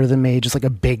 fatter than me, just like a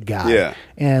big guy. Yeah,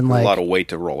 and like a lot of weight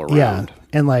to roll around. Yeah,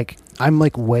 and like I'm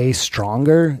like way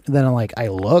stronger than like I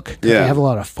look. I have a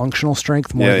lot of functional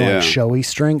strength more than like showy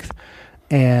strength.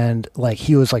 And like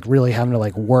he was like really having to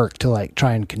like work to like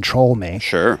try and control me.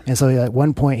 Sure. And so at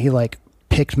one point he like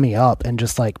picked me up and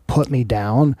just like put me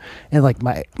down, and like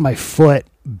my foot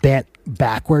bent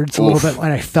backwards a little bit,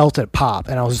 and I felt it pop,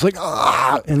 and I was like,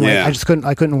 ah, and like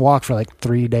I couldn't walk for like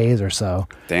 3 days or so.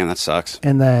 Damn, that sucks.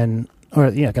 And then, or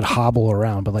I could hobble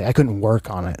around, but like I couldn't work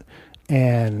on it.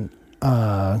 And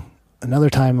another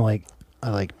time, like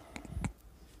I like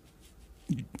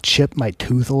chipped my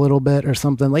tooth a little bit or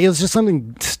something. Like it was just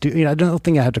something stupid. I don't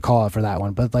think I had to call out for that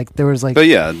one, but like there was like. But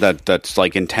yeah, that's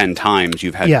like in 10 times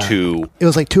you've had two. It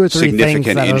was like 2 or 3 significant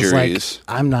things that injuries.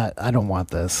 I was like, I don't want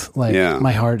this. Like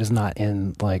my heart is not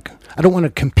in like. I don't want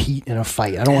to compete in a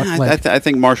fight. I don't want. Like, I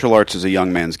think martial arts is a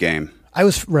young man's game. I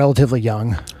was relatively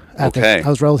young. I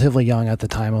was relatively young at the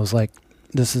time. I was like,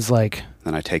 this is like.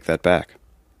 Then I take that back.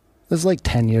 This is like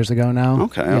 10 years ago now.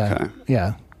 Okay.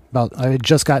 Yeah. I had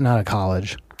just gotten out of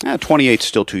college. 28's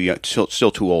still too young,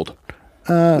 still too old.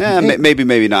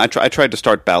 Maybe not. I tried to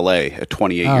start ballet at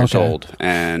 28 years old,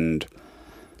 and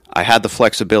I had the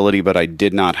flexibility, but I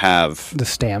did not have the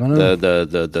stamina,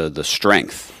 the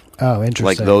strength. Oh, interesting.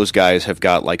 Like those guys have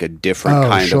got like a different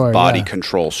kind of body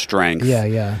control strength.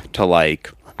 Yeah. To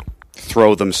like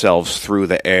throw themselves through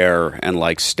the air and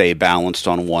like stay balanced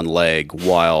on one leg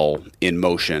while in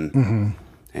motion. Mm-hmm.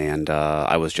 And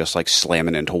I was just like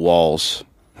slamming into walls.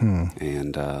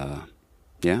 And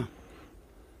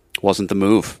wasn't the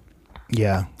move.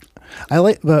 Yeah.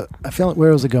 But I feel like,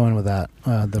 where was it going with that?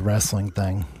 The wrestling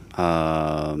thing.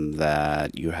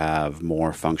 That you have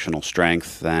more functional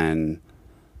strength than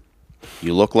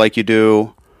you look like you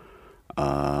do.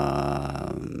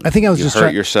 I think I was just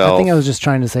hurt yourself. I think I was just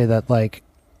trying to say that like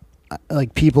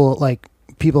people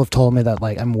have told me that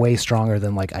like I'm way stronger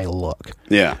than like I look.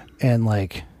 Yeah. And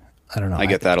like I don't know. I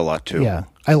get that a lot too. Yeah.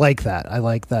 I like that.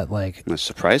 Like that's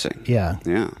surprising. Yeah.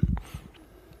 Yeah.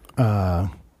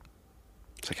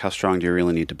 It's like, how strong do you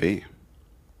really need to be?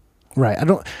 Right.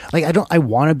 I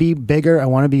want to be bigger. I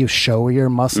want to be showier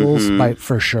muscles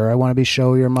for sure. I want to be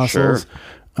showier muscles. Sure.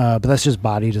 But that's just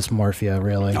body dysmorphia,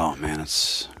 really. Oh man,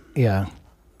 it's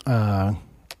a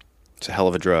hell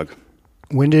of a drug.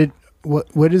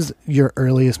 What is your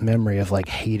earliest memory of like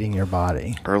hating your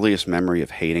body? Earliest memory of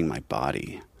hating my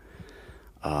body.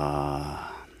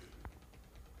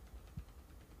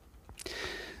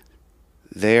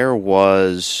 There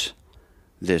was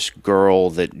this girl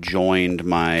that joined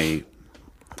my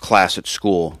class at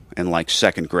school in like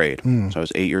 2nd grade. So I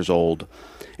was 8 years old,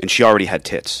 and she already had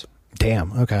tits.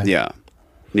 Damn. Okay. Yeah.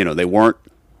 They weren't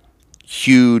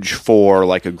huge for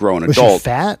like a grown adult. Was she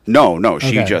fat? No.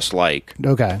 She just like.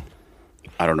 Okay.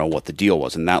 I don't know what the deal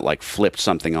was, and that like flipped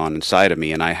something on inside of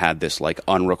me, and I had this like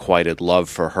unrequited love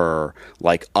for her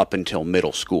like up until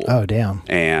middle school. Oh, damn.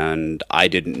 And I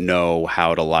didn't know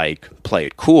how to like play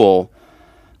it cool,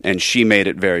 and she made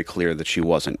it very clear that she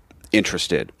wasn't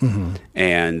interested. Mm-hmm.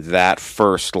 And that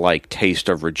first like taste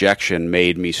of rejection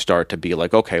made me start to be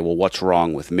like, okay, well, what's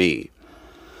wrong with me?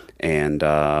 And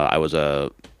I was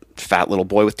a fat little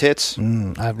boy with tits.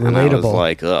 Relatable. And I was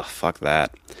like, ugh, fuck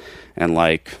that. And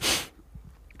like,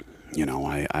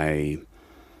 I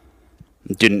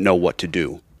didn't know what to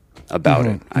do about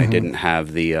it. I didn't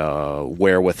have the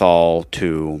wherewithal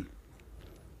to.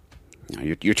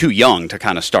 You're too young to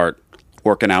kind of start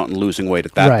working out and losing weight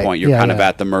at that point. You're kind of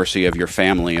at the mercy of your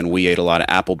family, and we ate a lot of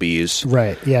Applebee's.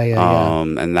 Right. Yeah.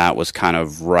 And that was kind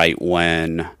of right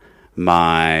when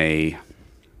my.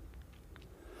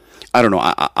 I don't know.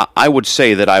 I would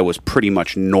say that I was pretty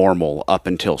much normal up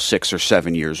until 6 or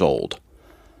 7 years old.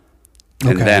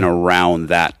 And then around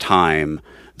that time,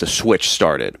 the switch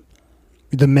started.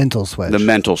 The mental switch. The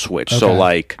mental switch. Okay. So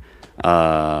like,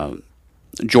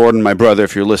 Jordan, my brother,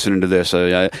 if you're listening to this,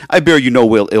 I bear you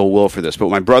no ill will for this, but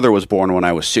my brother was born when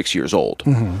I was 6 years old.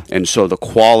 And so the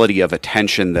quality of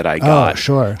attention that I got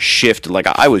shifted. Like,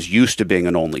 I was used to being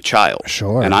an only child.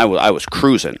 Sure. And I was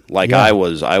cruising. Like, I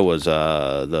was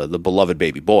the beloved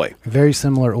baby boy. Very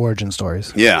similar origin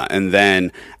stories. Yeah. And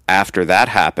then after that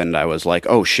happened, I was like,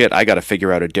 oh, shit, I got to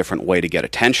figure out a different way to get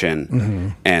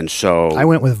attention. And so I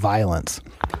went with violence.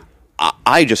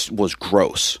 I just was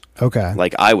gross. Okay.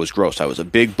 Like, I was gross. I was a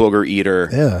big booger eater.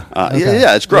 Yeah.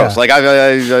 Yeah, it's gross. Yeah. Like,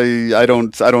 I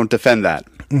don't defend that.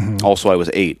 Also, I was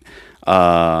 8.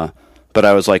 But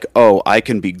I was like, oh, I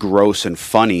can be gross and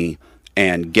funny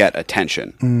and get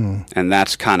attention. And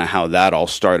that's kind of how that all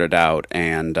started out.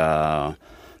 And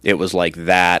it was like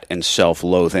that and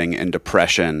self-loathing and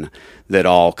depression that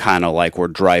all kind of like were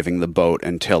driving the boat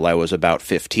until I was about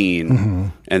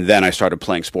 15. And then I started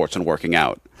playing sports and working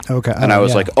out. Okay. And I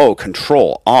was like, oh,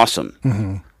 control.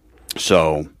 Awesome.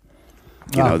 So,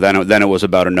 you know, then it was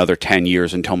about another 10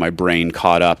 years until my brain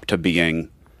caught up to being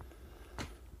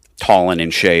tall and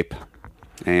in shape.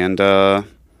 And,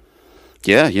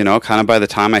 yeah, you know, kind of by the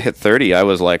time I hit 30, I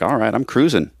was like, all right, I'm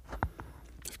cruising.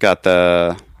 I've got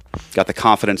the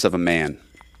confidence of a man.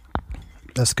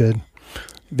 That's good.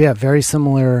 Yeah, very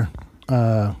similar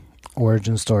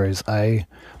origin stories.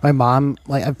 My mom,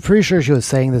 like, I'm pretty sure she was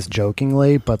saying this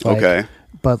jokingly, but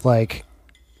like,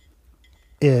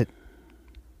 it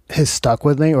has stuck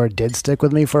with me, or it did stick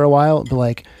with me for a while. But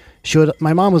like,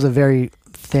 my mom was a very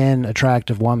thin,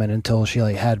 attractive woman until she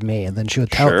like had me, and then she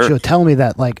would tell me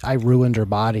that like I ruined her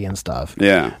body and stuff.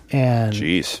 Yeah. And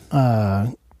jeez.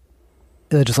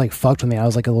 It just like fucked with me. I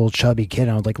was like a little chubby kid,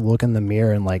 and I would like look in the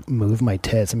mirror and like move my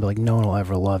tits and be like, "No one will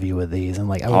ever love you with these." And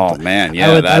like, oh man,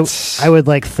 yeah, I would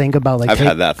like think about like I've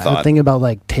had that thought. I would think about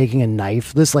like taking a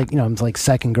knife. This like, you know, I'm like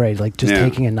second grade, like just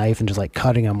taking a knife and just like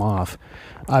cutting them off.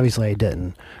 Obviously, I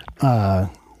didn't.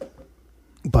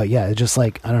 But yeah, it's just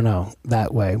like, I don't know,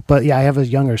 that way. But yeah, I have a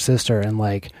younger sister, and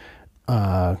like,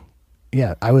 yeah,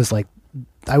 I was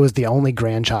the only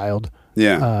grandchild.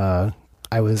 Yeah.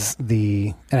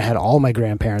 And I had all my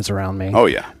grandparents around me. Oh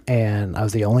yeah. And I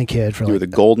was the only kid for you were the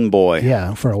golden boy.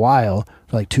 Yeah, for a while,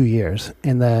 for like 2 years.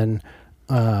 And then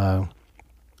my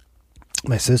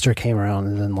sister came around,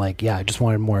 and then like, yeah, I just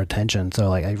wanted more attention. So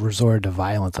like I resorted to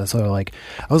violence. I sort of like,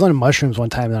 I was on mushrooms one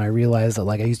time, and I realized that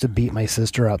like I used to beat my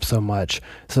sister up so much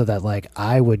so that like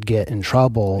I would get in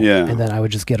trouble. Yeah. And then I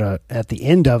would just get at the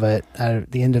end of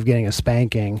getting a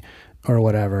spanking or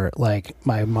whatever, like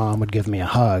my mom would give me a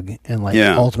hug, and like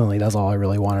ultimately that's all I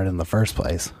really wanted in the first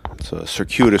place. It's a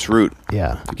circuitous route.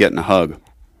 Yeah. To getting a hug.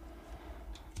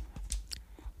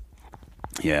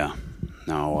 Yeah.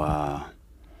 No,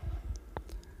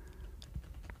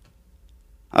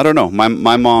 I don't know.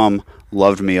 My mom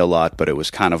loved me a lot, but it was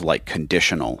kind of like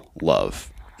conditional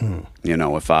love. You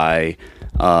know, if I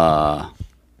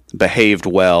behaved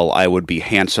well, I would be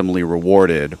handsomely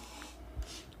rewarded.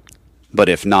 But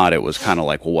if not, it was kind of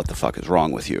like, well, what the fuck is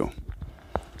wrong with you?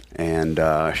 And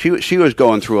she was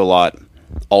going through a lot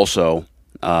also,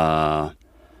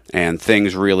 and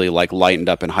things really like lightened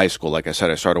up in high school. Like I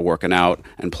said, I started working out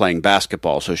and playing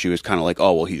basketball, so she was kind of like,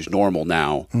 oh, well, he's normal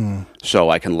now, so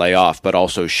I can lay off. But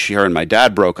also, her and my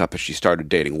dad broke up, and she started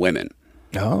dating women.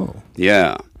 Oh.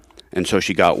 Yeah. And so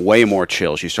she got way more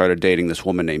chill. She started dating this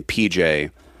woman named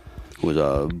PJ, who was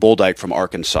a bull dyke from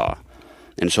Arkansas.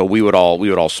 And so we would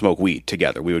all smoke weed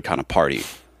together. We would kind of party.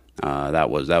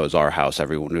 That was our house.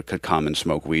 Everyone could come and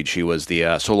smoke weed. She was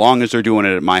the so long as they're doing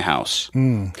it at my house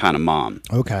kind of mom.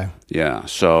 Okay. Yeah.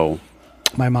 So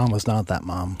my mom was not that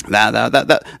mom.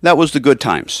 That was the good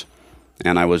times,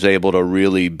 and I was able to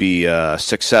really be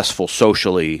successful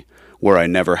socially where I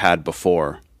never had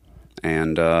before.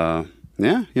 And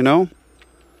yeah, you know,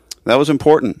 that was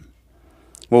important.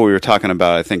 What we were talking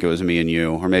about, I think it was me and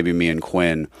you, or maybe me and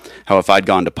Quinn, how if I'd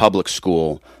gone to public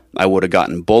school, I would have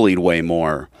gotten bullied way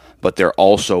more, but there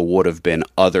also would have been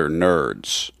other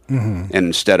nerds. And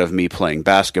instead of me playing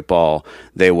basketball,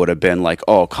 they would have been like,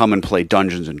 oh, come and play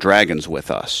Dungeons and Dragons with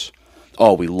us.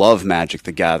 Oh, we love Magic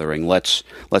the Gathering. Let's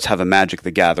have a Magic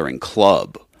the Gathering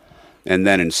club. And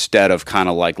then instead of kind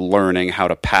of like learning how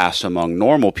to pass among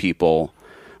normal people,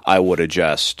 I would have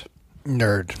just...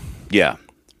 Nerd. Yeah.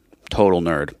 Total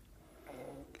nerd.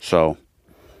 So,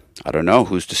 I don't know.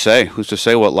 Who's to say? Who's to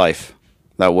say what life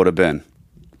that would have been?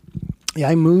 Yeah,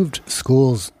 I moved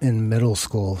schools in middle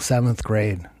school, 7th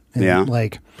grade. And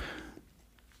like,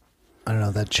 I don't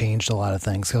know, that changed a lot of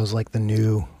things. I was like the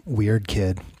new weird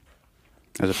kid.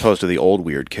 As opposed to the old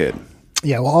weird kid.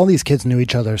 Yeah, well, all these kids knew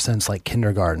each other since like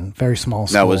kindergarten. Very small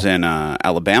school. That was in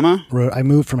Alabama? I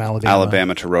moved from Alabama.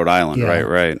 Alabama to Rhode Island, Yeah.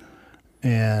 right.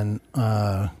 And,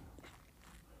 a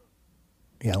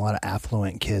lot of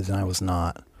affluent kids, and I was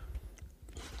not.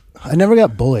 I never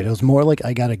got bullied. It was more like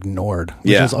I got ignored,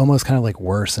 which is almost kind of like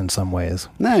worse in some ways.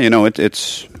 Nah,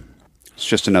 it's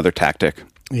just another tactic.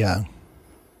 Yeah.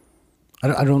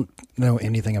 I don't know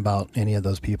anything about any of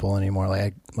those people anymore.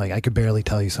 I could barely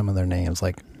tell you some of their names.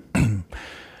 Like,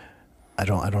 I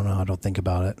don't know. I don't think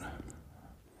about it.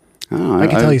 Oh, I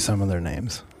can tell you some of their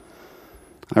names.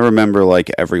 I remember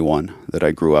like everyone that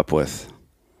I grew up with.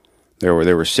 There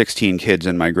were 16 kids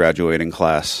in my graduating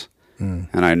class, and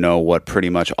I know what pretty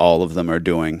much all of them are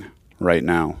doing right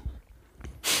now.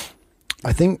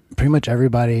 I think pretty much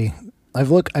everybody.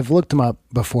 I've looked them up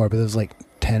before, but it was like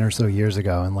 10 or so years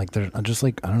ago, and like they're just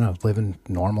like, I don't know, living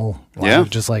normal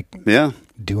life, just like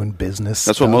doing business.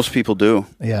 That's stuff. what most people do.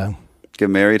 Yeah.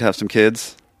 Get married, have some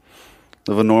kids,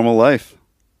 live a normal life.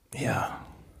 Yeah.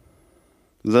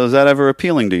 Was that ever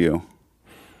appealing to you?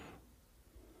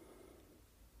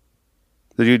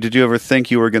 Did you ever think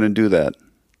you were going to do that?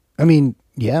 I mean,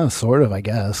 yeah, sort of, I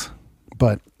guess,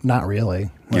 but not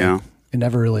really. It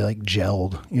never really like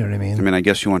gelled. You know what I mean? I mean, I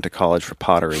guess you went to college for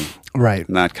pottery. Right.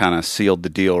 And that kind of sealed the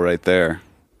deal right there.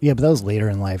 Yeah, but that was later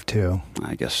in life too.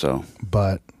 I guess so.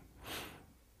 But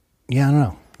yeah, I don't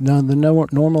know. No, the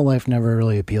normal life never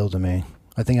really appealed to me.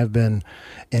 I think I've been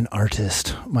an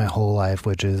artist my whole life,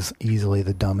 which is easily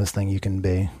the dumbest thing you can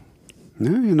be.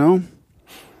 Yeah,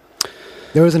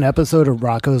 There was an episode of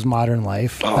Rocko's Modern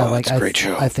Life that's a great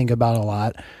show. I think about a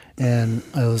lot. And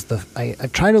it was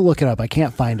I've tried to look it up. I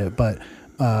can't find it, but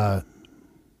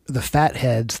the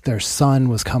Fatheads, their son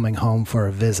was coming home for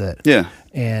a visit. Yeah.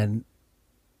 And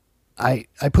I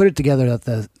put it together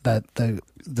that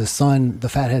the son, the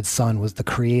Fathead's son, was the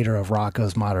creator of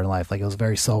Rocko's Modern Life. Like, it was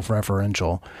very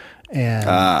self-referential. And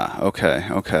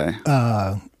okay.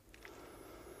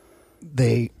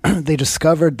 they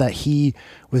discovered that he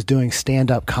was doing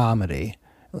stand-up comedy,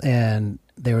 and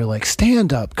they were like,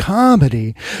 stand-up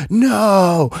comedy?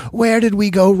 No, where did we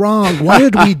go wrong? What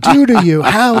did we do to you?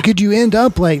 How could you end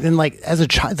up like? And like, as a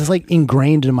child, it's like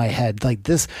ingrained in my head. Like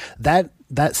that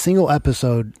single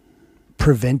episode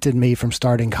prevented me from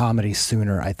starting comedy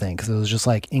sooner, I think, because it was just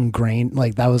like ingrained.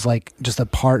 Like, that was like just a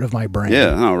part of my brain.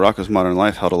 Yeah, no, Rocko's Modern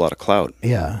Life held a lot of clout.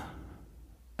 Yeah.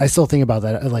 I still think about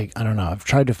that. Like, I don't know. I've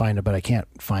tried to find it, but I can't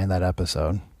find that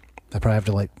episode. I probably have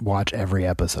to like watch every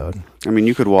episode. I mean,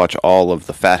 you could watch all of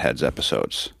the Fatheads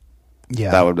episodes.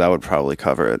 Yeah, that would probably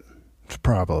cover it.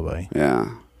 Probably. Yeah,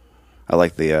 I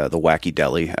like the Wacky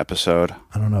Deli episode.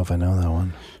 I don't know if I know that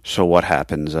one. So what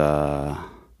happens?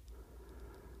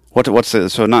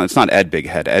 It's not Ed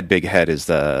Bighead. Ed Bighead is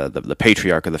the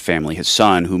patriarch of the family. His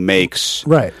son, who makes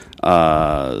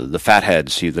the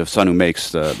Fatheads. The son who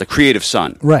makes the creative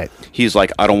son. Right. He's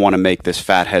like, I don't want to make this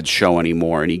Fatheads show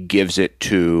anymore, and he gives it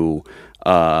to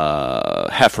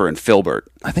Heifer and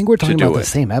Filbert. I think we're talking about the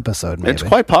same episode. Maybe it's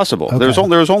quite possible. Okay. There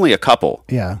was only a couple.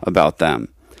 About them,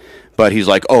 but he's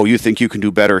like, oh, you think you can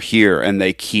do better here, and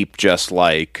they keep just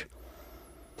like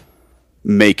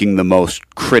making the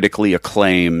most critically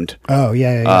acclaimed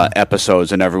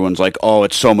episodes, and everyone's like, oh,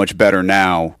 it's so much better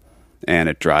now, and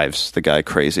it drives the guy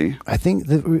crazy. I think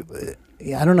that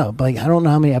I don't know, but like, I don't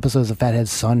know how many episodes of Fathead's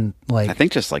son, like, I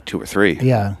think just like 2 or 3.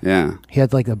 Yeah he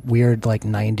had like a weird like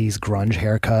 90s grunge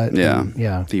haircut.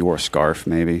 He wore a scarf,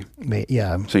 maybe.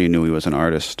 So you knew he was an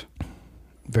artist.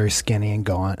 Very skinny and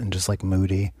gaunt and just like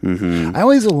moody. I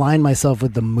always align myself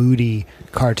with the moody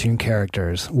cartoon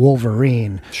characters.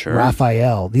 Wolverine,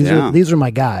 Raphael. These are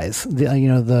my guys.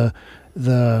 The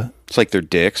it's like they're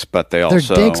dicks, but they're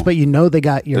dicks, but they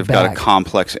got your back. They've got a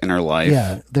complex inner life.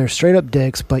 Yeah, they're straight up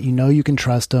dicks, but you can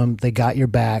trust them. They got your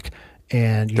back,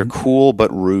 and they're cool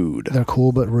but rude.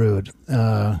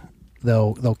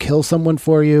 They'll kill someone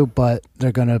for you, but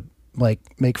they're gonna like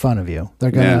make fun of you.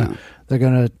 They're gonna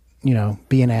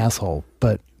be an asshole,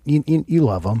 but you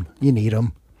love them. You need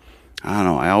them. I don't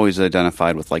know. I always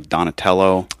identified with like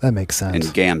Donatello. That makes sense.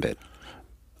 And Gambit.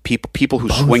 People who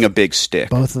swing a big stick.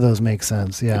 Both of those make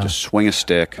sense. Yeah. They just swing a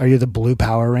stick. Are you the blue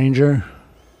Power Ranger?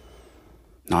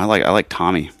 No, I like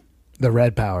Tommy. The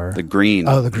red Power. The green.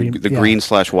 Oh, the green. The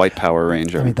green/white Power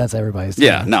Ranger. I mean, that's everybody's.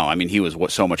 Yeah. No, I mean, he was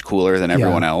so much cooler than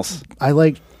everyone else. I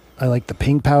like the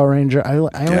pink Power Ranger. I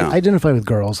identify with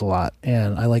girls a lot,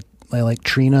 and I like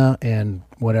Trina and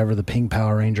whatever the pink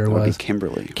Power Ranger was.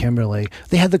 Kimberly.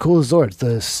 They had the coolest Zords,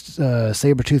 the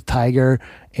saber-toothed tiger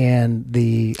and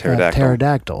the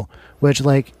pterodactyl, which,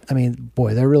 like, I mean,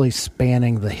 boy, they're really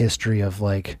spanning the history of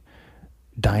like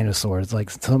dinosaurs, like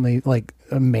something like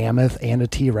a mammoth and a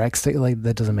T-Rex. Like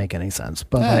that doesn't make any sense.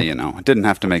 But like, you know, it didn't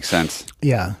have to make sense.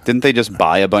 Yeah. Didn't they just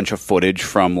buy a bunch of footage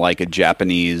from like a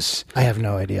Japanese? I have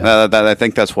no idea. I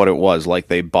think that's what it was. Like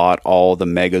they bought all the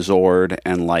Megazord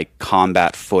and like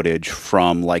combat footage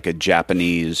from like a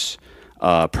Japanese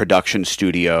production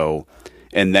studio,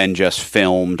 and then just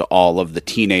filmed all of the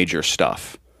teenager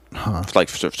stuff. Like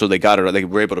so they got it. They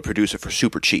were able to produce it for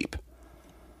super cheap.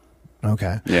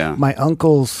 Okay. Yeah. My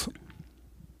uncle's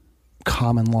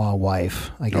common law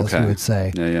wife, I guess we would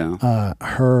say. Yeah.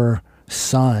 Her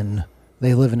son,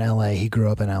 they live in L.A. He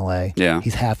grew up in L.A. Yeah.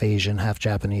 He's half Asian, half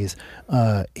Japanese.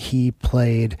 He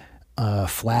played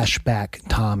flashback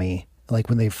Tommy, like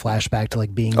when they flash back to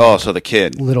like being so the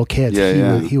kid, little kids.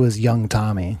 Yeah, He was young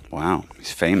Tommy. Wow,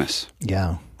 he's famous.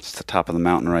 Yeah. It's the top of the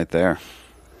mountain right there.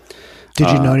 Did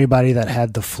you know anybody that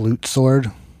had the flute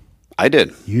sword? I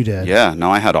did. You did? Yeah. No,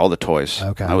 I had all the toys.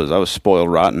 Okay. I was spoiled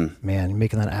rotten. Man, you're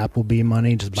making that Applebee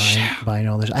money, just buying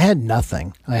all this. I had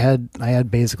nothing. I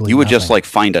had basically. You would nothing. just like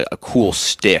find a cool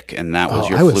stick, and that was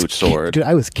your flute sword. Dude,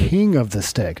 I was king of the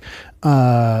stick.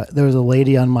 There was a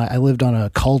lady I lived on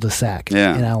a cul-de-sac in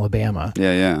Alabama.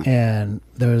 Yeah. And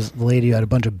there was a lady who had a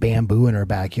bunch of bamboo in her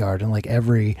backyard, and like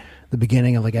the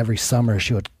beginning of like every summer,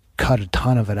 she would cut a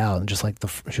ton of it out and just like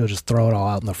she would just throw it all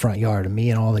out in the front yard, and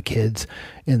me and all the kids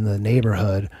in the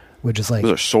neighborhood would just like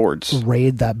those are swords,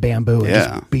 raid that bamboo and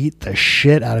just beat the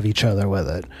shit out of each other with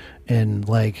it. And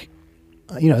like,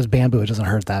 you know, as bamboo, it doesn't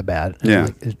hurt that bad. And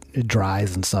like, it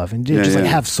dries and stuff, and just like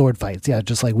have sword fights. Yeah,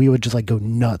 just like we would just like go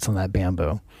nuts on that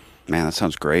bamboo. Man, that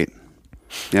sounds great.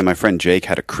 Yeah, my friend Jake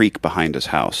had a creek behind his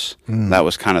house. That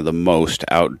was kind of the most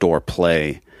outdoor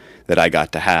play that I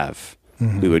got to have.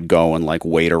 We would go and like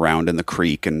wade around in the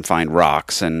creek and find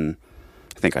rocks, and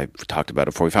I think I talked about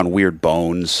it before. We found weird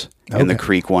bones in the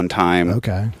creek one time.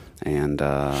 Okay. And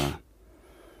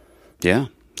yeah,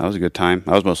 that was a good time.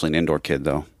 I was mostly an indoor kid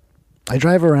though. I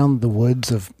drive around the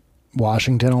woods of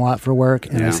Washington a lot for work,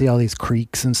 and I see all these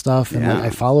creeks and stuff, and like,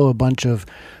 I follow a bunch of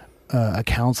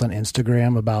accounts on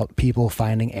Instagram about people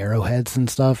finding arrowheads and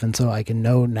stuff, and so I can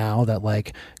know now that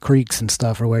like creeks and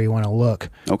stuff are where you want to look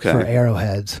for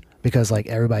arrowheads. Because like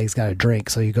everybody's got a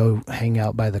drink, so you go hang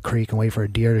out by the creek and wait for a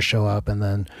deer to show up, and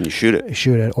then you shoot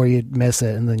it, or you miss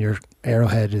it, and then your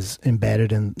arrowhead is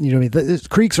embedded in. You know what I mean?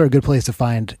 Creeks are a good place to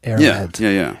find arrowheads.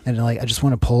 Yeah. And like, I just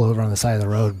want to pull over on the side of the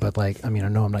road, but like, I mean, I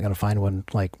know I'm not going to find one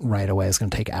like right away. It's going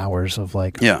to take hours of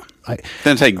like. Yeah.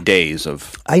 Then take days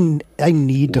of. I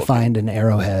need to find an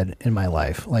arrowhead in my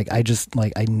life. Like I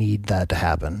need that to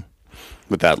happen.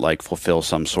 Would that like fulfill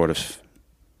some sort of?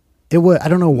 It would. I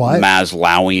don't know why.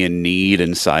 Maslowian need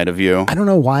inside of you. I don't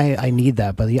know why I need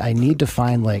that, but I need to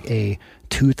find like a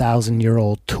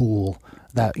 2,000-year-old tool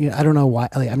that, you know, I don't know why.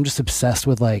 Like, I'm just obsessed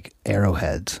with like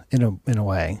arrowheads in a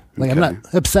way. Like I'm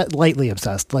not lightly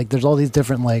obsessed. Like there's all these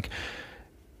different like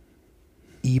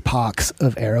epochs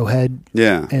of arrowhead.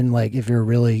 Yeah. And like if you're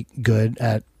really good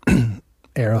at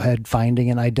arrowhead finding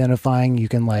and identifying, you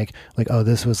can like oh,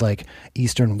 this was like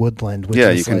Eastern woodland, which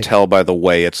you can tell by the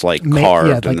way it's like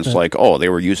carved, and it's like, oh, they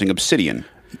were using obsidian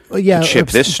to chip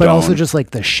this stone. But also just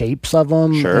like the shapes of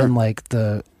them, and like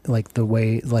the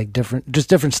way, like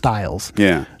different styles.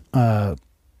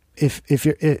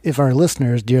 If our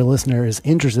listeners, dear listener, is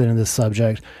interested in this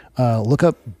subject, look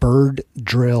up bird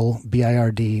drill,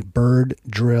 BIRD, bird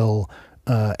drill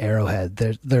arrowhead.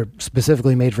 They're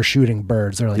specifically made for shooting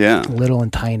birds. They're like little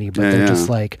and tiny, but they're just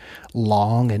like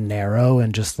long and narrow,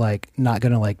 and just like not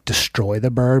gonna like destroy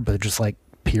the bird, but just like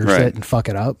pierce it and fuck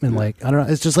it up. And like, I don't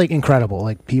know, it's just like incredible.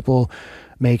 Like people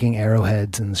making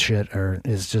arrowheads and shit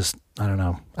is just, I don't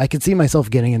know. I could see myself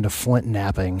getting into flint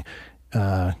napping in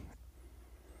a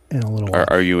little while.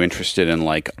 Are you interested in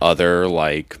like other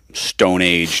like Stone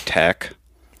Age tech?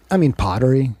 I mean,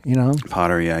 pottery, you know?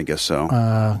 Pottery, I guess so.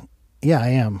 Yeah, I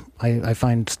am. I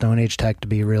find Stone Age tech to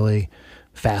be really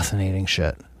fascinating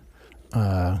shit.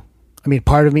 I mean,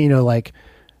 part of me, you know, like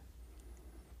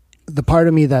the part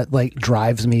of me that like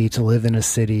drives me to live in a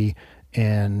city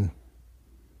and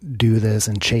do this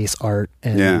and chase art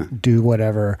and do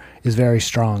whatever is very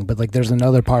strong. But like, there's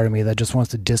another part of me that just wants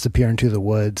to disappear into the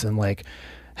woods and like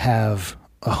have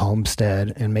a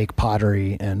homestead and make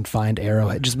pottery and find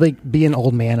arrowhead. Just like be an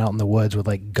old man out in the woods with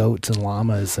like goats and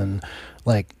llamas and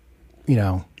like, you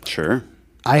know. Sure.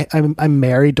 I'm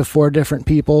married to 4 different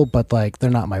people, but like they're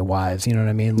not my wives. You know what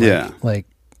I mean? Like, like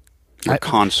your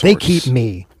consorts. They keep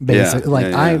me basically.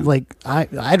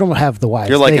 I don't have the wives.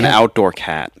 You're like an outdoor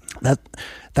cat.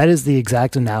 That is the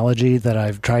exact analogy that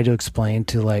I've tried to explain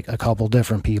to like a couple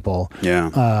different people.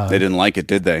 Yeah. They didn't like it,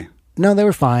 did they? No, they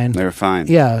were fine. They were fine.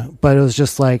 Yeah, but it was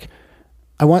just like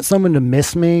I want someone to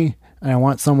miss me, and I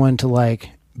want someone to like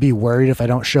be worried if I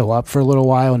don't show up for a little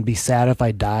while and be sad if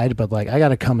I died. But like, I got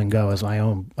to come and go as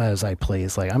I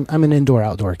please. Like, I'm an indoor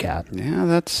outdoor cat. Yeah,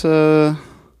 that's a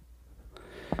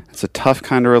tough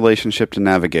kind of relationship to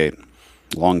navigate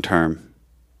long term.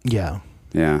 Yeah.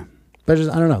 Yeah. But just,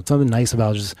 I don't know, something nice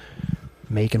about just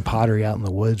making pottery out in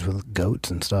the woods with goats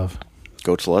and stuff.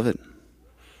 Goats love it.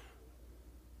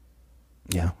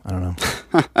 Yeah, I don't know.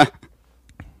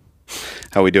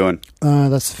 How we doing?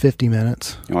 That's 50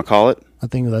 minutes. You want to call it? I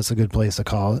think that's a good place to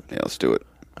call it. Yeah, let's do it.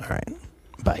 All right.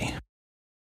 Bye.